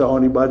 Said, don't tell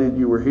anybody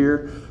you were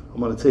here. I'm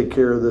going to take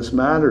care of this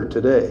matter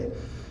today.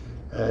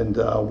 And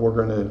we're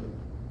going to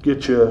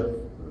get you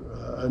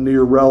a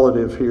near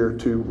relative here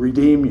to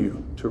redeem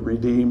you, to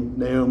redeem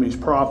Naomi's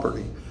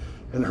property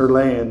and her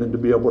land, and to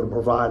be able to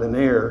provide an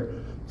heir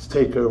to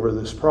take over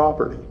this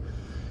property.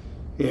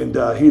 And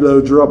he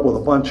loads her up with a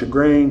bunch of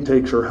grain,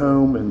 takes her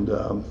home, and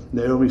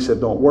Naomi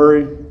said, don't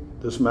worry,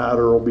 this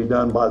matter will be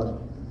done by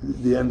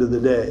the end of the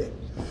day.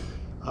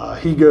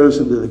 He goes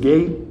into the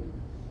gate.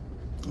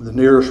 The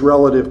nearest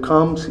relative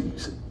comes, he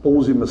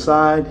pulls him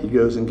aside. He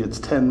goes and gets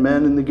 10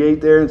 men in the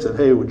gate there and said,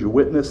 hey, would you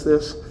witness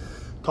this?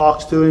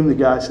 Talks to him. The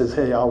guy says,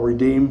 hey, I'll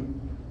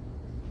redeem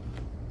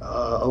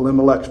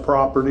Elimelech's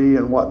property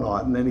and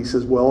whatnot. And then he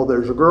says, well,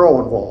 there's a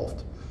girl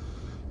involved.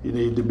 You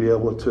need to be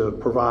able to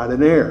provide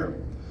an heir.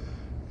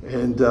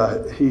 And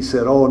he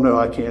said, oh, no,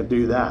 I can't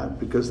do that,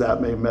 because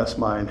that may mess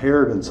my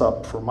inheritance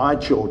up for my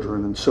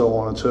children, and so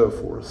on and so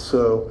forth.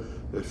 So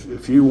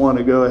if you want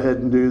to go ahead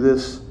and do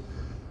this,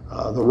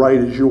 the right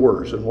is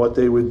yours. And what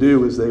they would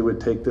do is they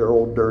would take their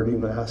old dirty,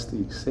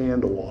 nasty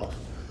sandal off.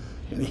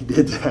 And he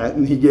did that,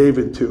 and he gave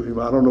it to him.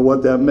 I don't know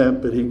what that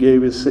meant, but he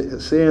gave his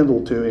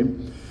sandal to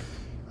him,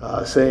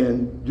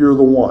 saying, you're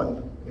the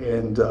one.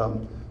 And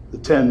the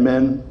 10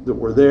 men that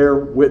were there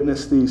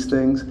witnessed these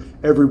things.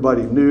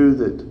 Everybody knew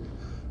that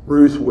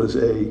Ruth was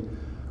a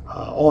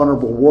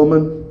honorable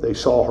woman. They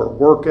saw her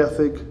work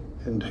ethic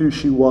and who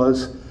she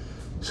was.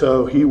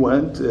 So he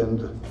went,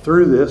 and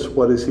through this,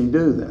 what does he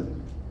do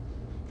then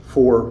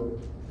for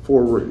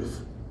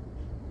Ruth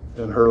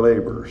and her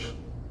labors?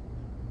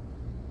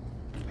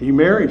 He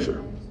marries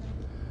her.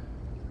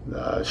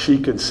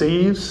 She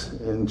conceives,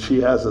 and she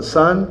has a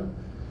son,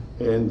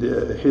 and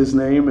his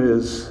name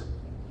is,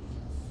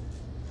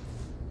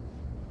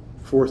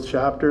 4th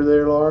chapter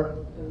there, Laura?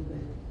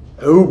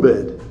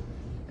 Obed.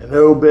 And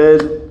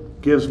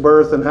Obed gives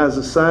birth and has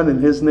a son,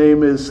 and his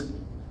name is,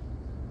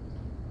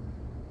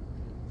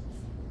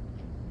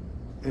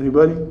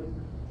 anybody?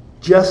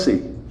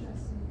 Jesse.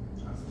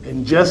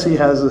 And Jesse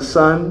has a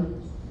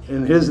son,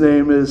 and his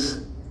name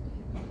is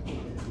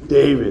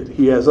David.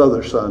 He has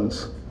other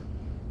sons.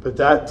 But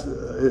that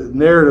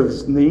narrative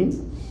is neat.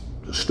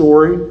 The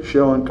story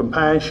showing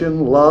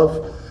compassion,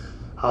 love,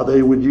 how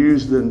they would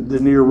use the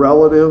near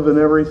relative and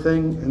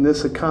everything in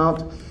this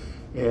account.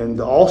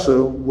 And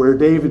also where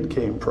David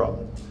came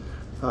from,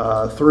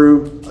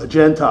 through a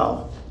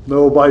Gentile,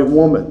 Moabite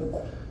woman.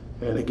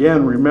 And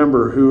again,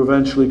 remember who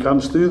eventually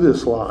comes through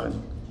this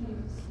line.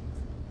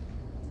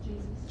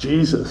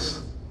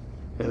 Jesus.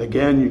 And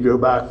again, you go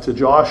back to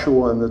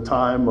Joshua and the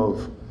time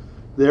of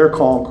their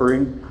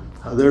conquering.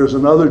 There's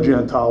another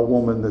Gentile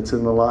woman that's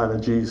in the line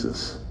of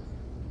Jesus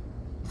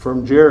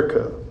from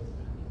Jericho.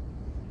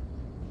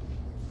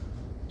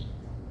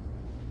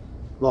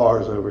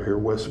 Laura's over here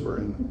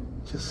whispering.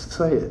 Just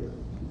say it.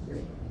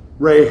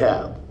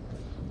 Rahab.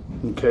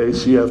 Okay,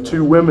 so you have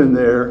 2 women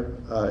there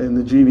in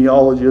the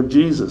genealogy of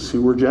Jesus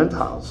who were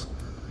Gentiles.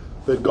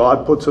 But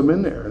God puts them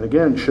in there. And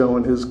again,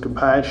 showing his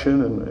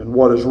compassion and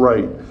what is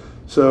right.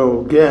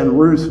 So again,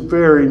 Ruth,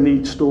 very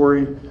neat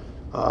story.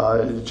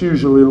 It's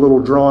usually a little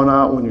drawn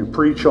out when you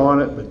preach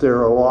on it, but there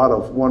are a lot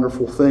of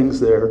wonderful things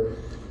there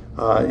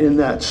in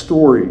that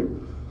story.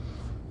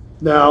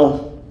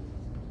 Now,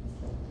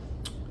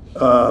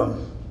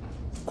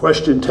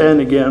 question 10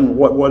 again,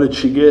 what did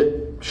she get?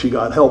 She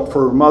got help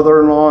for her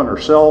mother-in-law and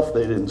herself.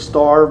 They didn't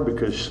starve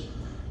because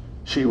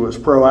she was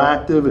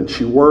proactive and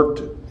she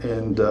worked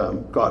and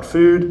got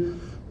food.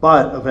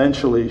 But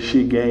eventually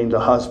she gained a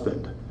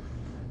husband.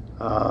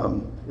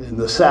 And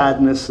the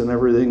sadness and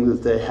everything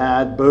that they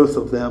had, both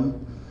of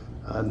them,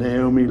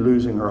 Naomi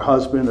losing her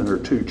husband and her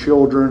 2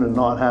 children and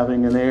not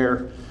having an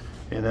heir,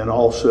 and then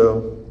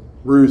also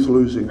Ruth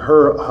losing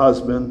her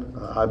husband.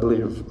 I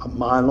believe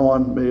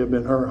Mahlon may have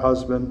been her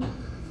husband.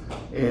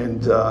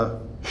 And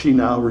she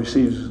now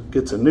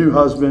gets a new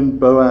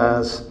husband,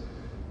 Boaz,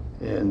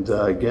 and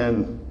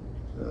again,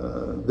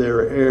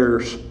 their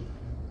heirs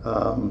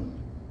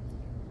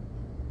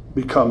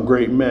become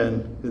great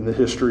men in the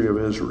history of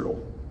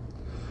Israel.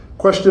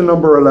 Question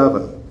number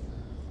 11.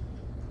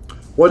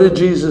 What did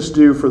Jesus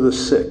do for the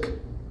sick?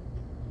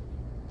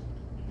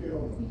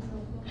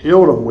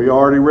 Healed them. We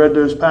already read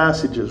those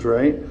passages,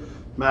 right?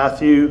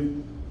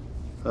 Matthew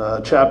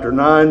chapter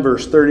 9,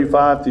 verse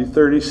 35 through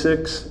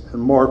 36,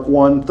 and Mark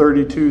 1,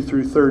 32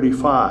 through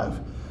 35.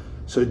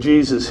 So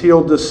Jesus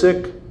healed the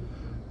sick,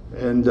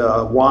 and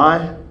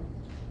why?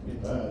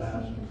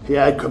 He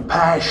had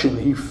compassion.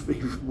 He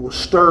was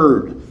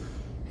stirred.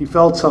 He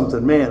felt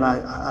something. Man,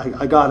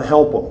 I got to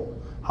help them.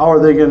 How are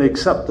they going to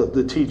accept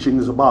the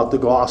teachings about the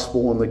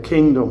gospel and the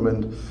kingdom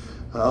and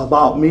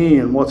about me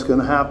and what's going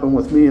to happen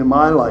with me in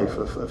my life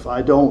if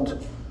I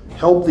don't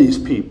help these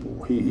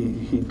people.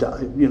 He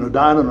died,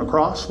 died on the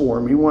cross for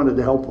them. He wanted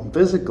to help them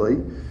physically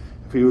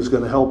if he was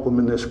going to help them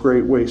in this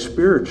great way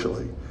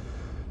spiritually.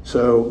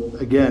 So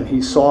again,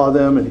 he saw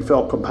them and he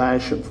felt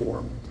compassion for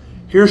them.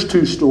 Here's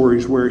two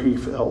stories where he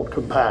felt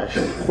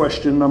compassion.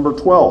 Question number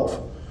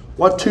 12.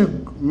 What two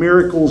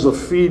miracles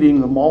of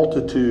feeding the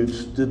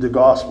multitudes did the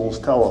Gospels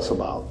tell us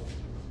about?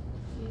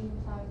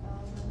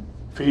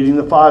 Feeding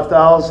the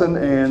 5,000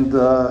 and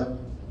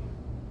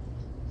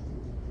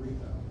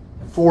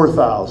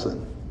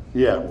 4,000.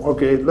 Yeah,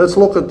 okay, let's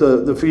look at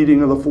the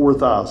feeding of the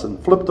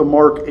 4,000. Flip to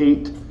Mark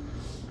 8,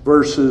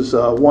 verses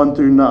 1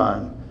 through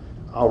 9.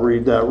 I'll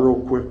read that real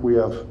quick. We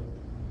have a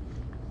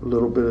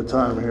little bit of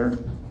time here.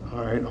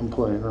 All right, I'm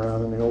playing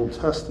around in the Old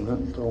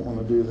Testament. Don't want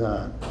to do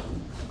that.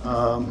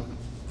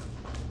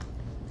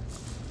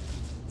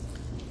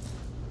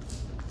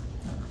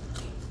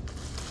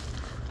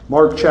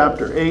 Mark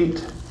chapter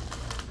 8.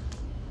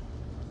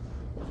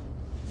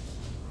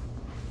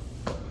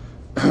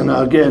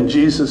 Now again,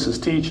 Jesus is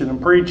teaching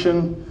and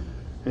preaching,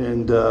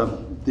 and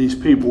these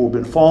people have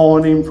been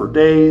following him for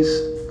days.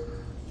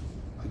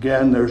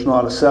 Again, there's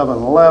not a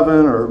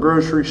 7-Eleven or a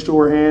grocery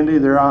store handy.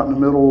 They're out in the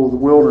middle of the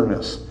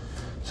wilderness.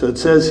 So it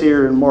says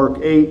here in Mark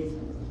 8,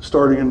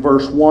 starting in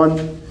verse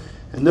 1,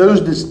 in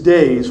those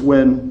days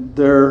when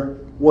there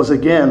was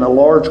again a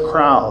large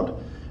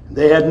crowd,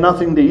 they had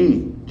nothing to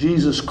eat,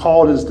 Jesus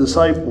called his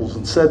disciples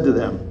and said to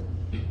them,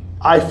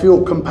 I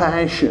feel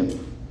compassion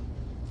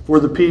for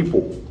the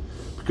people,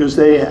 because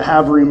they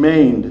have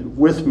remained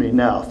with me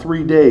now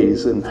 3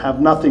 days and have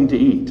nothing to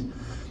eat.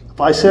 If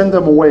I send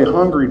them away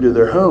hungry to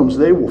their homes,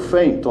 they will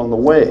faint on the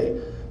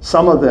way.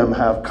 Some of them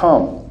have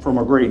come from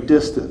a great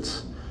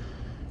distance.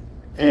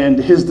 And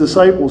his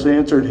disciples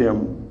answered him,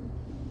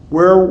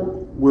 where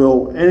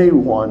will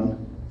anyone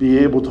be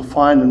able to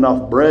find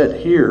enough bread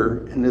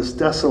here in this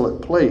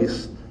desolate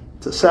place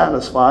to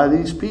satisfy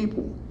these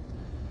people?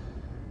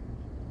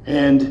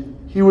 And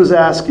he was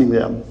asking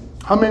them,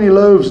 how many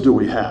loaves do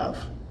we have?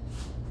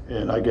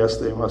 And I guess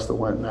they must have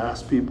went and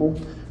asked people.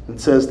 It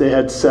says they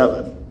had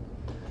 7.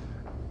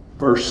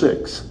 Verse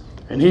 6.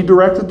 And he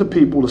directed the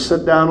people to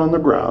sit down on the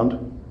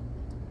ground.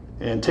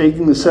 And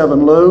taking the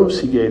 7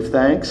 loaves, he gave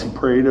thanks and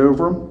prayed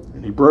over them.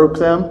 And he broke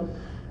them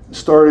and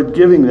started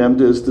giving them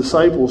to his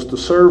disciples to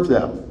serve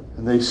them.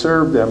 And they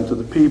served them to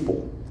the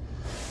people.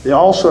 They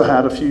also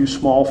had a few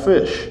small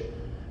fish.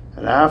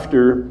 And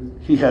after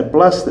he had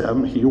blessed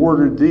them, he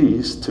ordered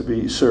these to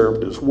be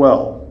served as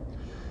well.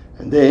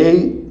 And they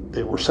ate.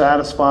 They were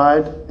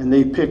satisfied, and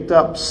they picked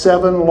up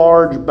 7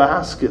 large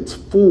baskets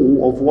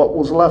full of what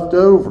was left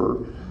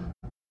over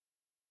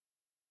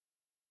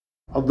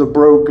of the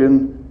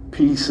broken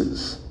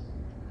pieces.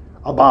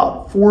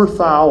 About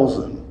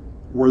 4,000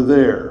 were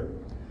there,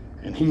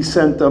 and he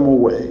sent them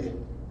away.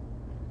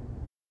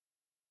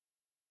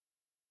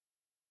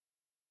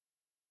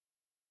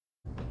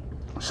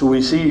 So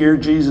we see here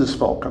Jesus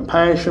felt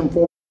compassion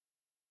for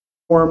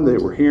them. They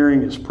were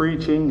hearing his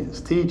preaching,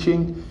 his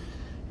teaching.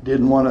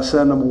 Didn't want to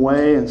send them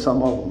away, and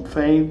some of them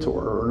faint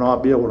or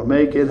not be able to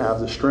make it, have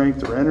the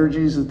strength or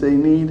energies that they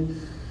need.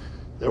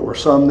 There were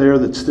some there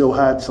that still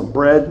had some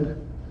bread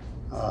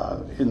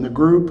in the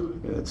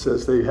group, and it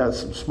says they had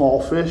some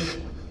small fish.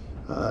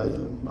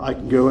 I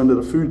can go into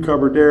the food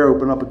cupboard there,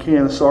 open up a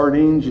can of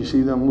sardines. You see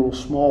them little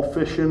small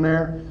fish in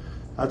there?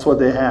 That's what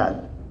they had.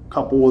 A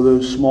couple of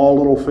those small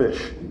little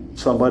fish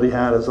somebody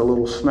had as a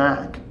little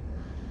snack.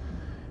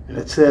 And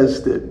it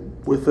says that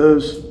with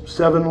those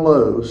 7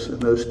 loaves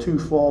and those 2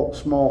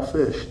 small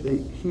fish,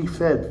 he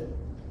fed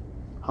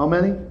how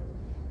many?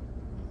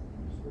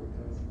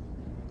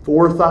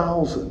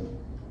 4,000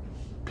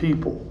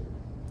 people.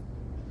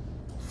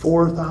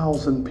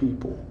 4,000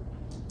 people.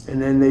 And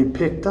then they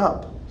picked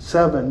up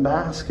 7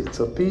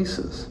 baskets of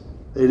pieces.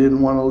 They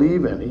didn't want to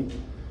leave any,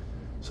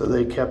 so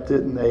they kept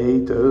it and they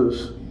ate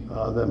those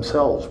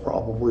themselves,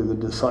 probably the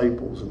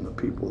disciples and the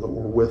people that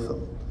were with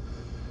them.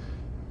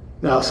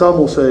 Now, some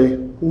will say,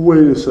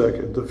 well, wait a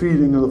second, the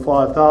feeding of the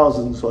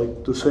 5,000 is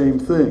like the same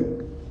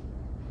thing.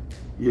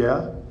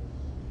 Yeah?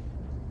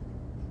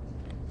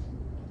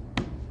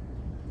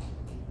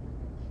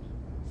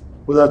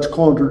 Well, that's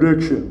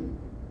contradiction.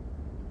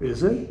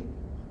 Is it?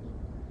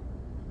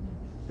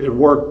 It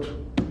worked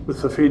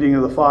with the feeding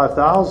of the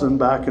 5,000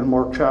 back in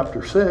Mark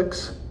chapter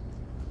 6.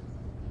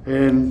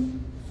 And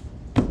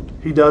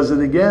he does it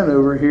again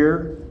over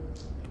here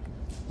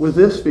with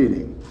this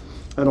feeding.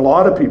 And a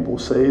lot of people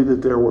say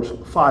that there were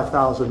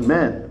 5,000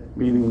 men,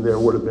 meaning there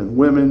would have been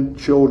women,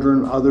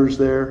 children, others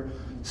there.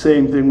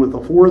 Same thing with the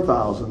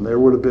 4,000. There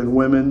would have been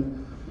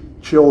women,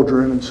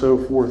 children, and so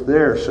forth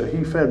there. So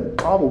he fed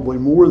probably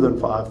more than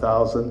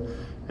 5,000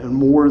 and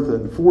more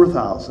than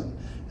 4,000.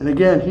 And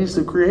again, he's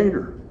the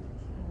creator.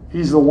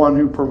 He's the one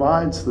who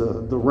provides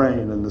the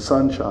rain and the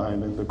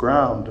sunshine and the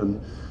ground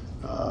and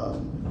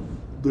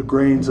the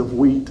grains of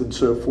wheat and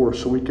so forth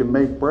so we can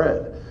make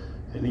bread.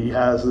 And he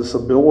has this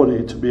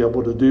ability to be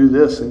able to do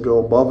this and go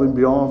above and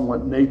beyond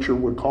what nature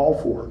would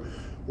call for,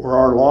 or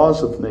our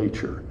laws of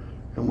nature,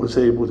 and was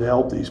able to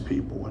help these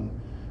people. And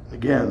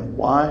Again,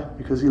 why?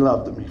 Because he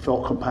loved them. He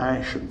felt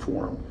compassion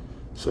for them.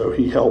 So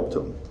he helped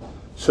them.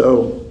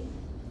 So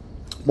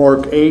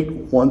Mark 8,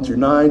 1 through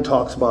 9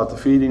 talks about the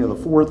feeding of the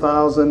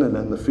 4,000, and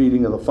then the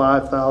feeding of the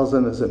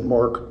 5,000 is in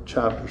Mark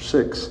chapter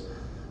 6,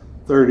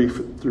 30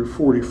 through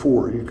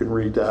 44. You can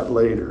read that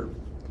later.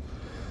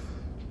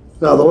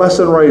 Now the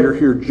lesson writer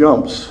here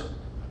jumps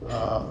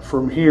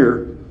from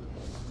here,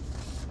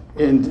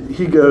 and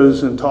he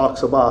goes and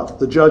talks about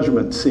the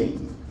judgment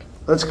scene.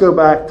 Let's go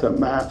back to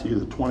Matthew,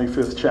 the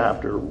 25th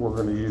chapter. We're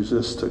going to use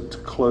this to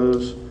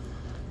close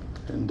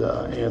and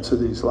answer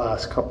these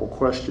last couple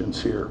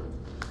questions here.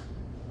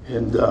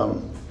 And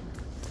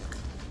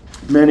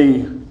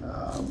many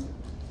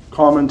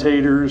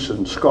commentators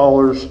and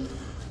scholars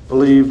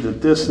believe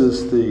that this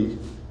is the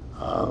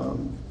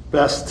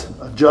best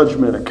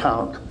judgment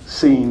account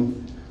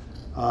seen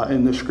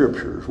in the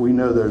scriptures. We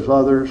know there's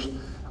others.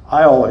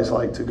 I always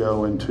like to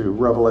go into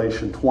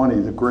Revelation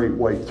 20, the great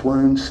white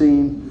throne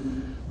scene,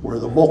 where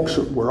the books,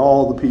 where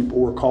all the people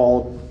were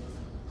called,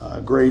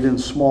 great and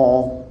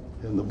small,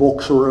 and the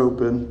books are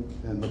open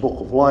in the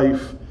book of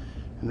life,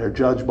 and they're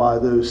judged by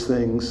those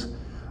things.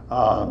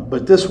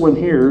 But this one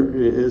here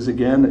is,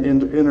 again,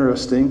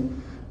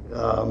 interesting.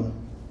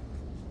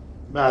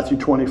 Matthew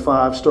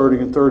 25, starting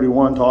in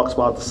 31, talks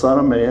about the Son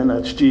of Man.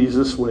 That's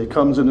Jesus. When he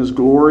comes in his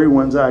glory,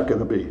 when's that going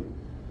to be?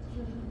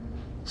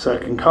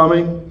 Second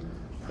coming.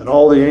 And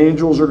all the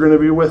angels are going to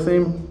be with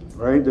him,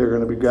 right? They're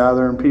going to be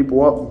gathering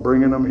people up and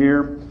bringing them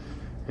here.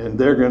 And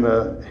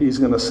he's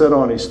going to sit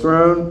on his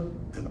throne,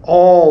 and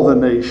all the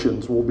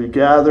nations will be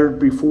gathered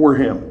before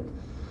him.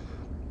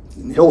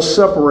 He'll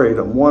separate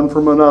them one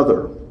from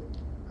another,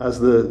 as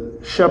the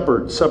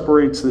shepherd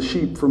separates the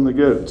sheep from the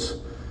goats.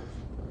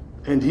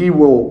 And he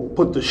will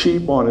put the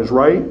sheep on his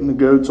right and the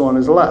goats on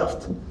his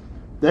left.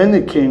 Then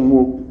the king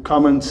will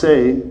come and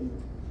say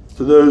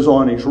to those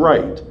on his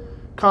right,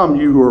 "Come,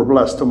 you who are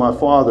blessed to my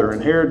Father,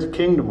 inherit the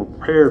kingdom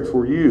prepared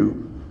for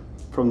you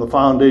from the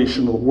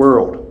foundation of the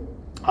world.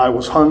 I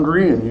was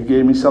hungry, and you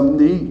gave me something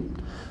to eat.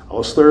 I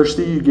was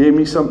thirsty, you gave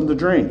me something to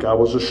drink. I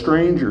was a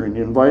stranger, and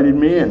you invited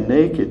me in.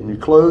 Naked, and you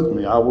clothed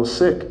me. I was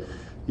sick,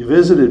 you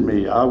visited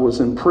me. I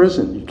was in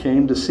prison, you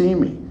came to see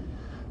me."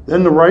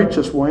 Then the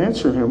righteous will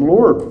answer him,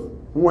 "Lord,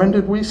 when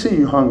did we see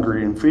you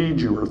hungry and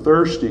feed you, or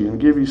thirsty and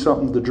give you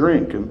something to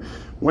drink? And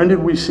when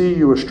did we see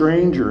you a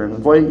stranger and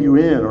invite you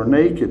in, or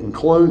naked and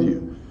clothe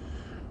you?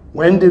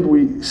 When did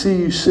we see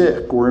you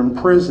sick or in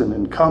prison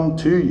and come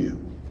to you?"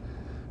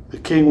 The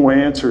king will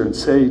answer and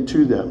say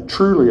to them,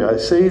 "Truly I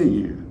say to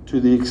you, to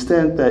the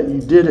extent that you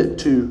did it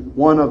to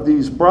one of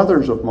these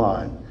brothers of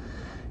mine,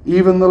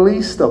 even the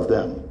least of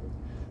them,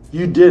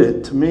 you did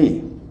it to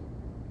me."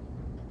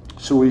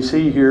 So we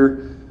see here,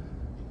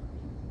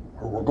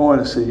 or we're going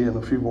to see in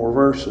a few more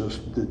verses,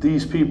 that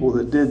these people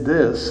that did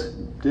this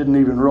didn't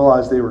even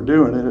realize they were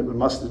doing it. It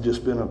must have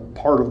just been a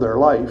part of their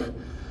life.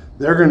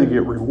 They're going to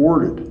get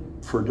rewarded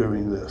for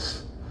doing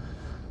this.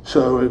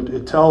 So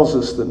it tells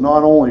us that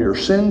not only are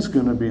sins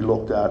going to be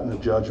looked at in the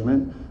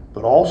judgment,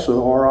 but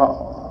also our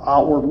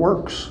outward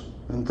works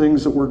and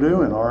things that we're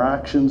doing, our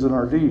actions and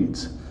our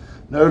deeds.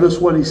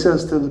 Notice what he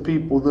says to the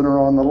people that are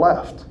on the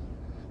left.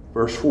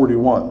 Verse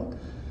 41.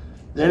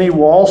 Then he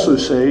will also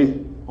say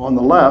on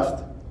the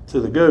left to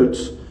the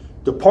goats,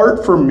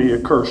 "Depart from me,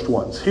 accursed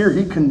ones." Here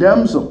he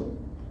condemns them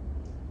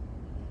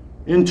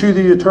into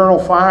the eternal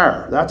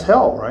fire. That's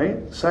hell, right?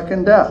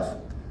 Second death.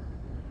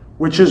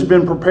 "Which has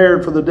been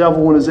prepared for the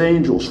devil and his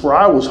angels. For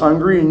I was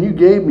hungry, and you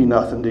gave me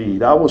nothing to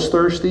eat. I was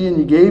thirsty, and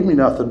you gave me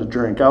nothing to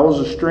drink. I was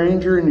a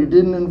stranger, and you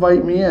didn't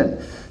invite me in.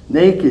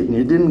 Naked, and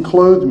you didn't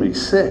clothe me.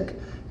 Sick,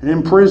 and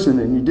in prison,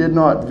 and you did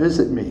not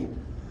visit me."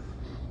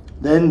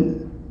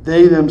 Then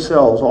they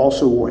themselves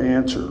also will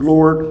answer,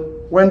 "Lord,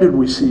 when did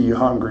we see you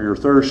hungry, or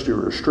thirsty,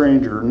 or a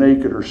stranger, or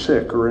naked, or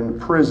sick, or in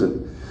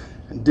prison,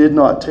 and did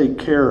not take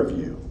care of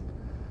you?"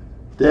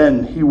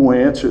 Then he will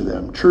answer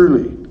them,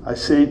 "Truly, I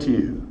say to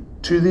you,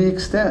 to the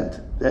extent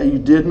that you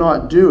did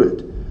not do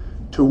it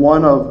to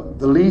one of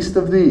the least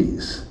of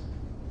these,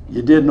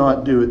 you did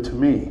not do it to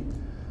me."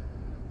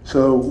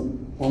 So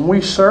when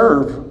we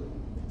serve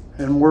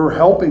and we're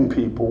helping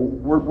people,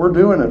 we're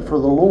doing it for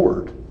the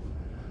Lord.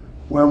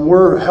 When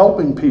we're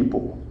helping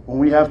people, when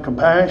we have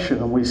compassion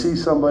and we see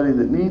somebody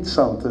that needs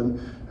something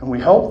and we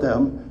help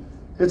them,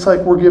 it's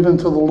like we're giving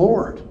to the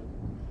Lord.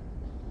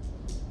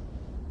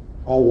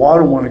 "Oh, well, I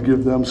don't want to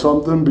give them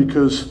something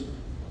because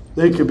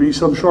they could be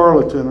some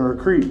charlatan or a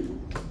creep."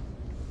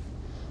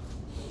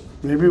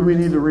 Maybe we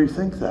need to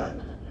rethink that.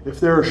 If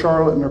they're a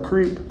charlatan or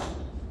creep,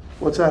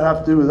 what's that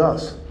have to do with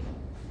us?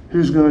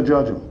 Who's going to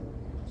judge them?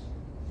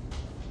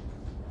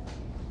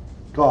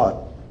 God.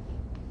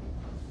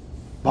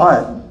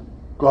 But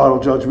God will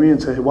judge me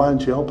and say, "Hey, why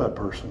didn't you help that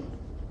person?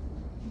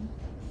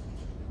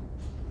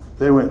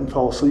 They went and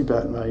fell asleep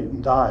that night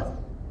and died.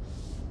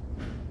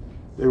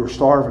 They were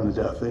starving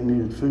to death. They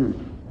needed food.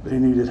 They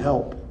needed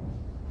help."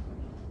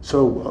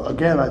 So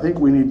again, I think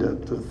we need to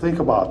think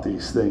about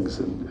these things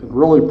and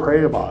really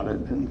pray about it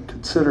and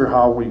consider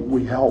how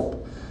we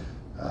help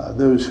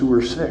those who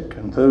are sick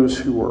and those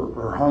who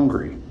are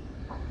hungry.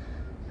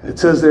 It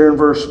says there in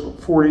verse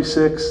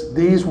 46,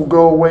 these will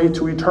go away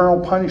to eternal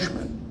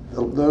punishment.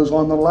 Those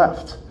on the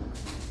left,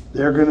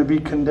 they're going to be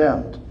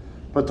condemned.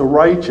 But the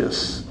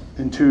righteous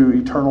into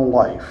eternal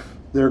life,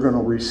 they're going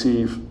to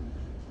receive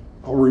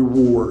a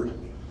reward.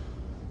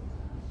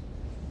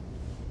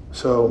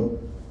 So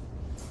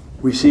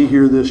we see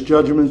here this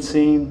judgment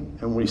scene,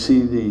 and we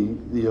see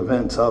the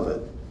events of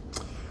it.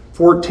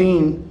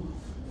 14,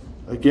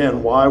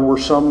 again, why were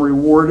some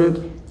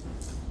rewarded?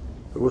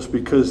 It was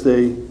because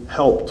they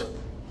helped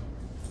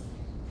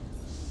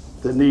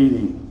the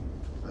needy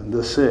and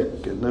the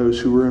sick and those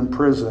who were in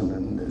prison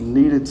and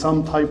needed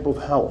some type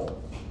of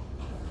help.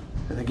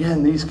 And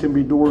again, these can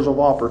be doors of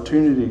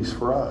opportunities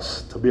for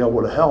us to be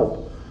able to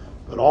help,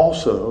 but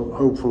also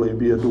hopefully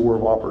be a door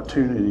of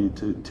opportunity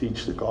to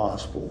teach the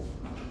gospel.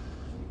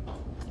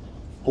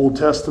 Old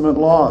Testament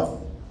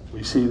law,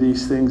 we see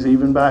these things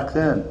even back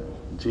then.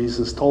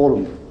 Jesus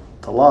told them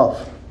to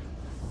love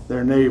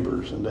their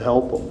neighbors and to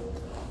help them.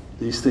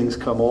 These things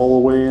come all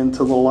the way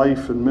into the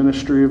life and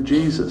ministry of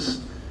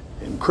Jesus.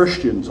 And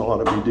Christians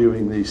ought to be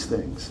doing these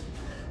things.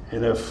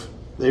 And if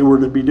they were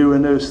to be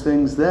doing those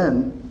things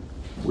then,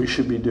 we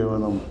should be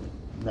doing them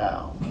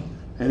now.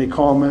 Any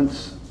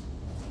comments?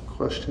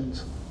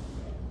 Questions?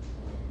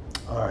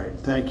 All right,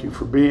 thank you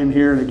for being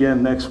here. And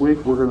again, next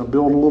week we're going to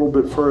build a little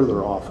bit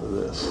further off of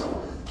this.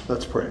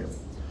 Let's pray.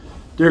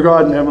 Dear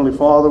God and Heavenly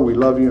Father, we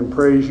love you and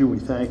praise you. We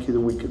thank you that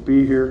we could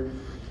be here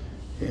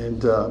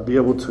and be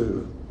able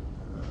to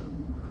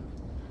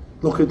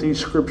look at these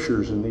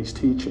scriptures and these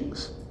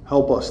teachings.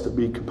 Help us to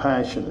be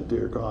compassionate,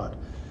 dear God,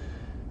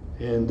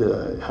 and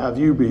have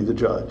you be the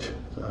judge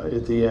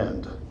at the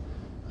end.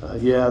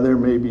 Yeah, there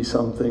may be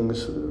some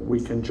things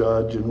we can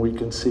judge and we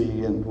can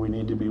see, and we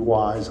need to be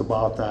wise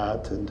about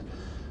that. And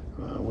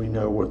we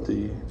know what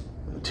the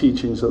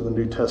teachings of the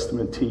New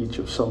Testament teach.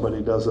 If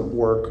somebody doesn't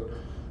work,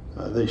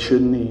 they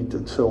shouldn't eat,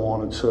 and so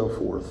on and so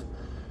forth.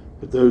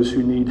 But those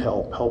who need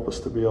help, help us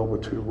to be able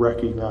to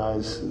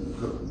recognize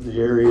the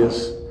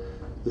areas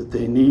that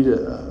they need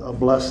a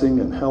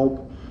blessing and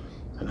help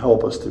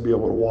us to be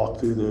able to walk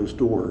through those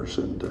doors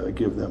and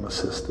give them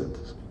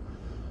assistance.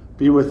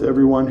 Be with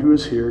everyone who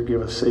is here.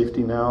 Give us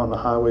safety now on the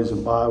highways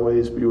and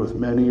byways. Be with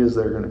many as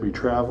they're going to be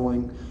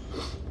traveling,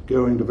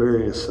 going to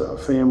various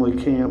family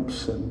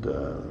camps and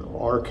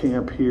our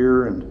camp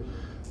here and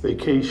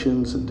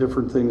vacations and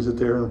different things that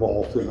they're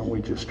involved in. And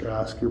we just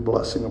ask your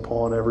blessing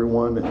upon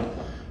everyone and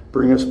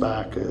bring us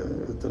back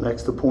at the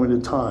next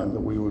appointed time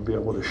that we would be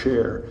able to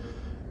share.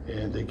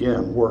 And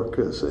again, work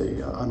as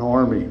an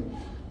army,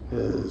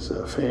 as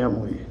a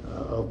family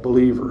of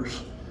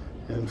believers,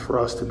 and for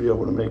us to be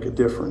able to make a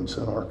difference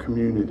in our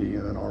community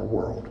and in our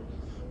world.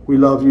 We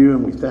love you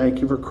and we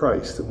thank you for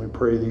Christ, and we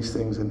pray these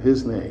things in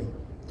his name.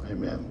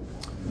 Amen.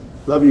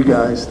 Love you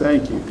guys.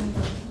 Thank you.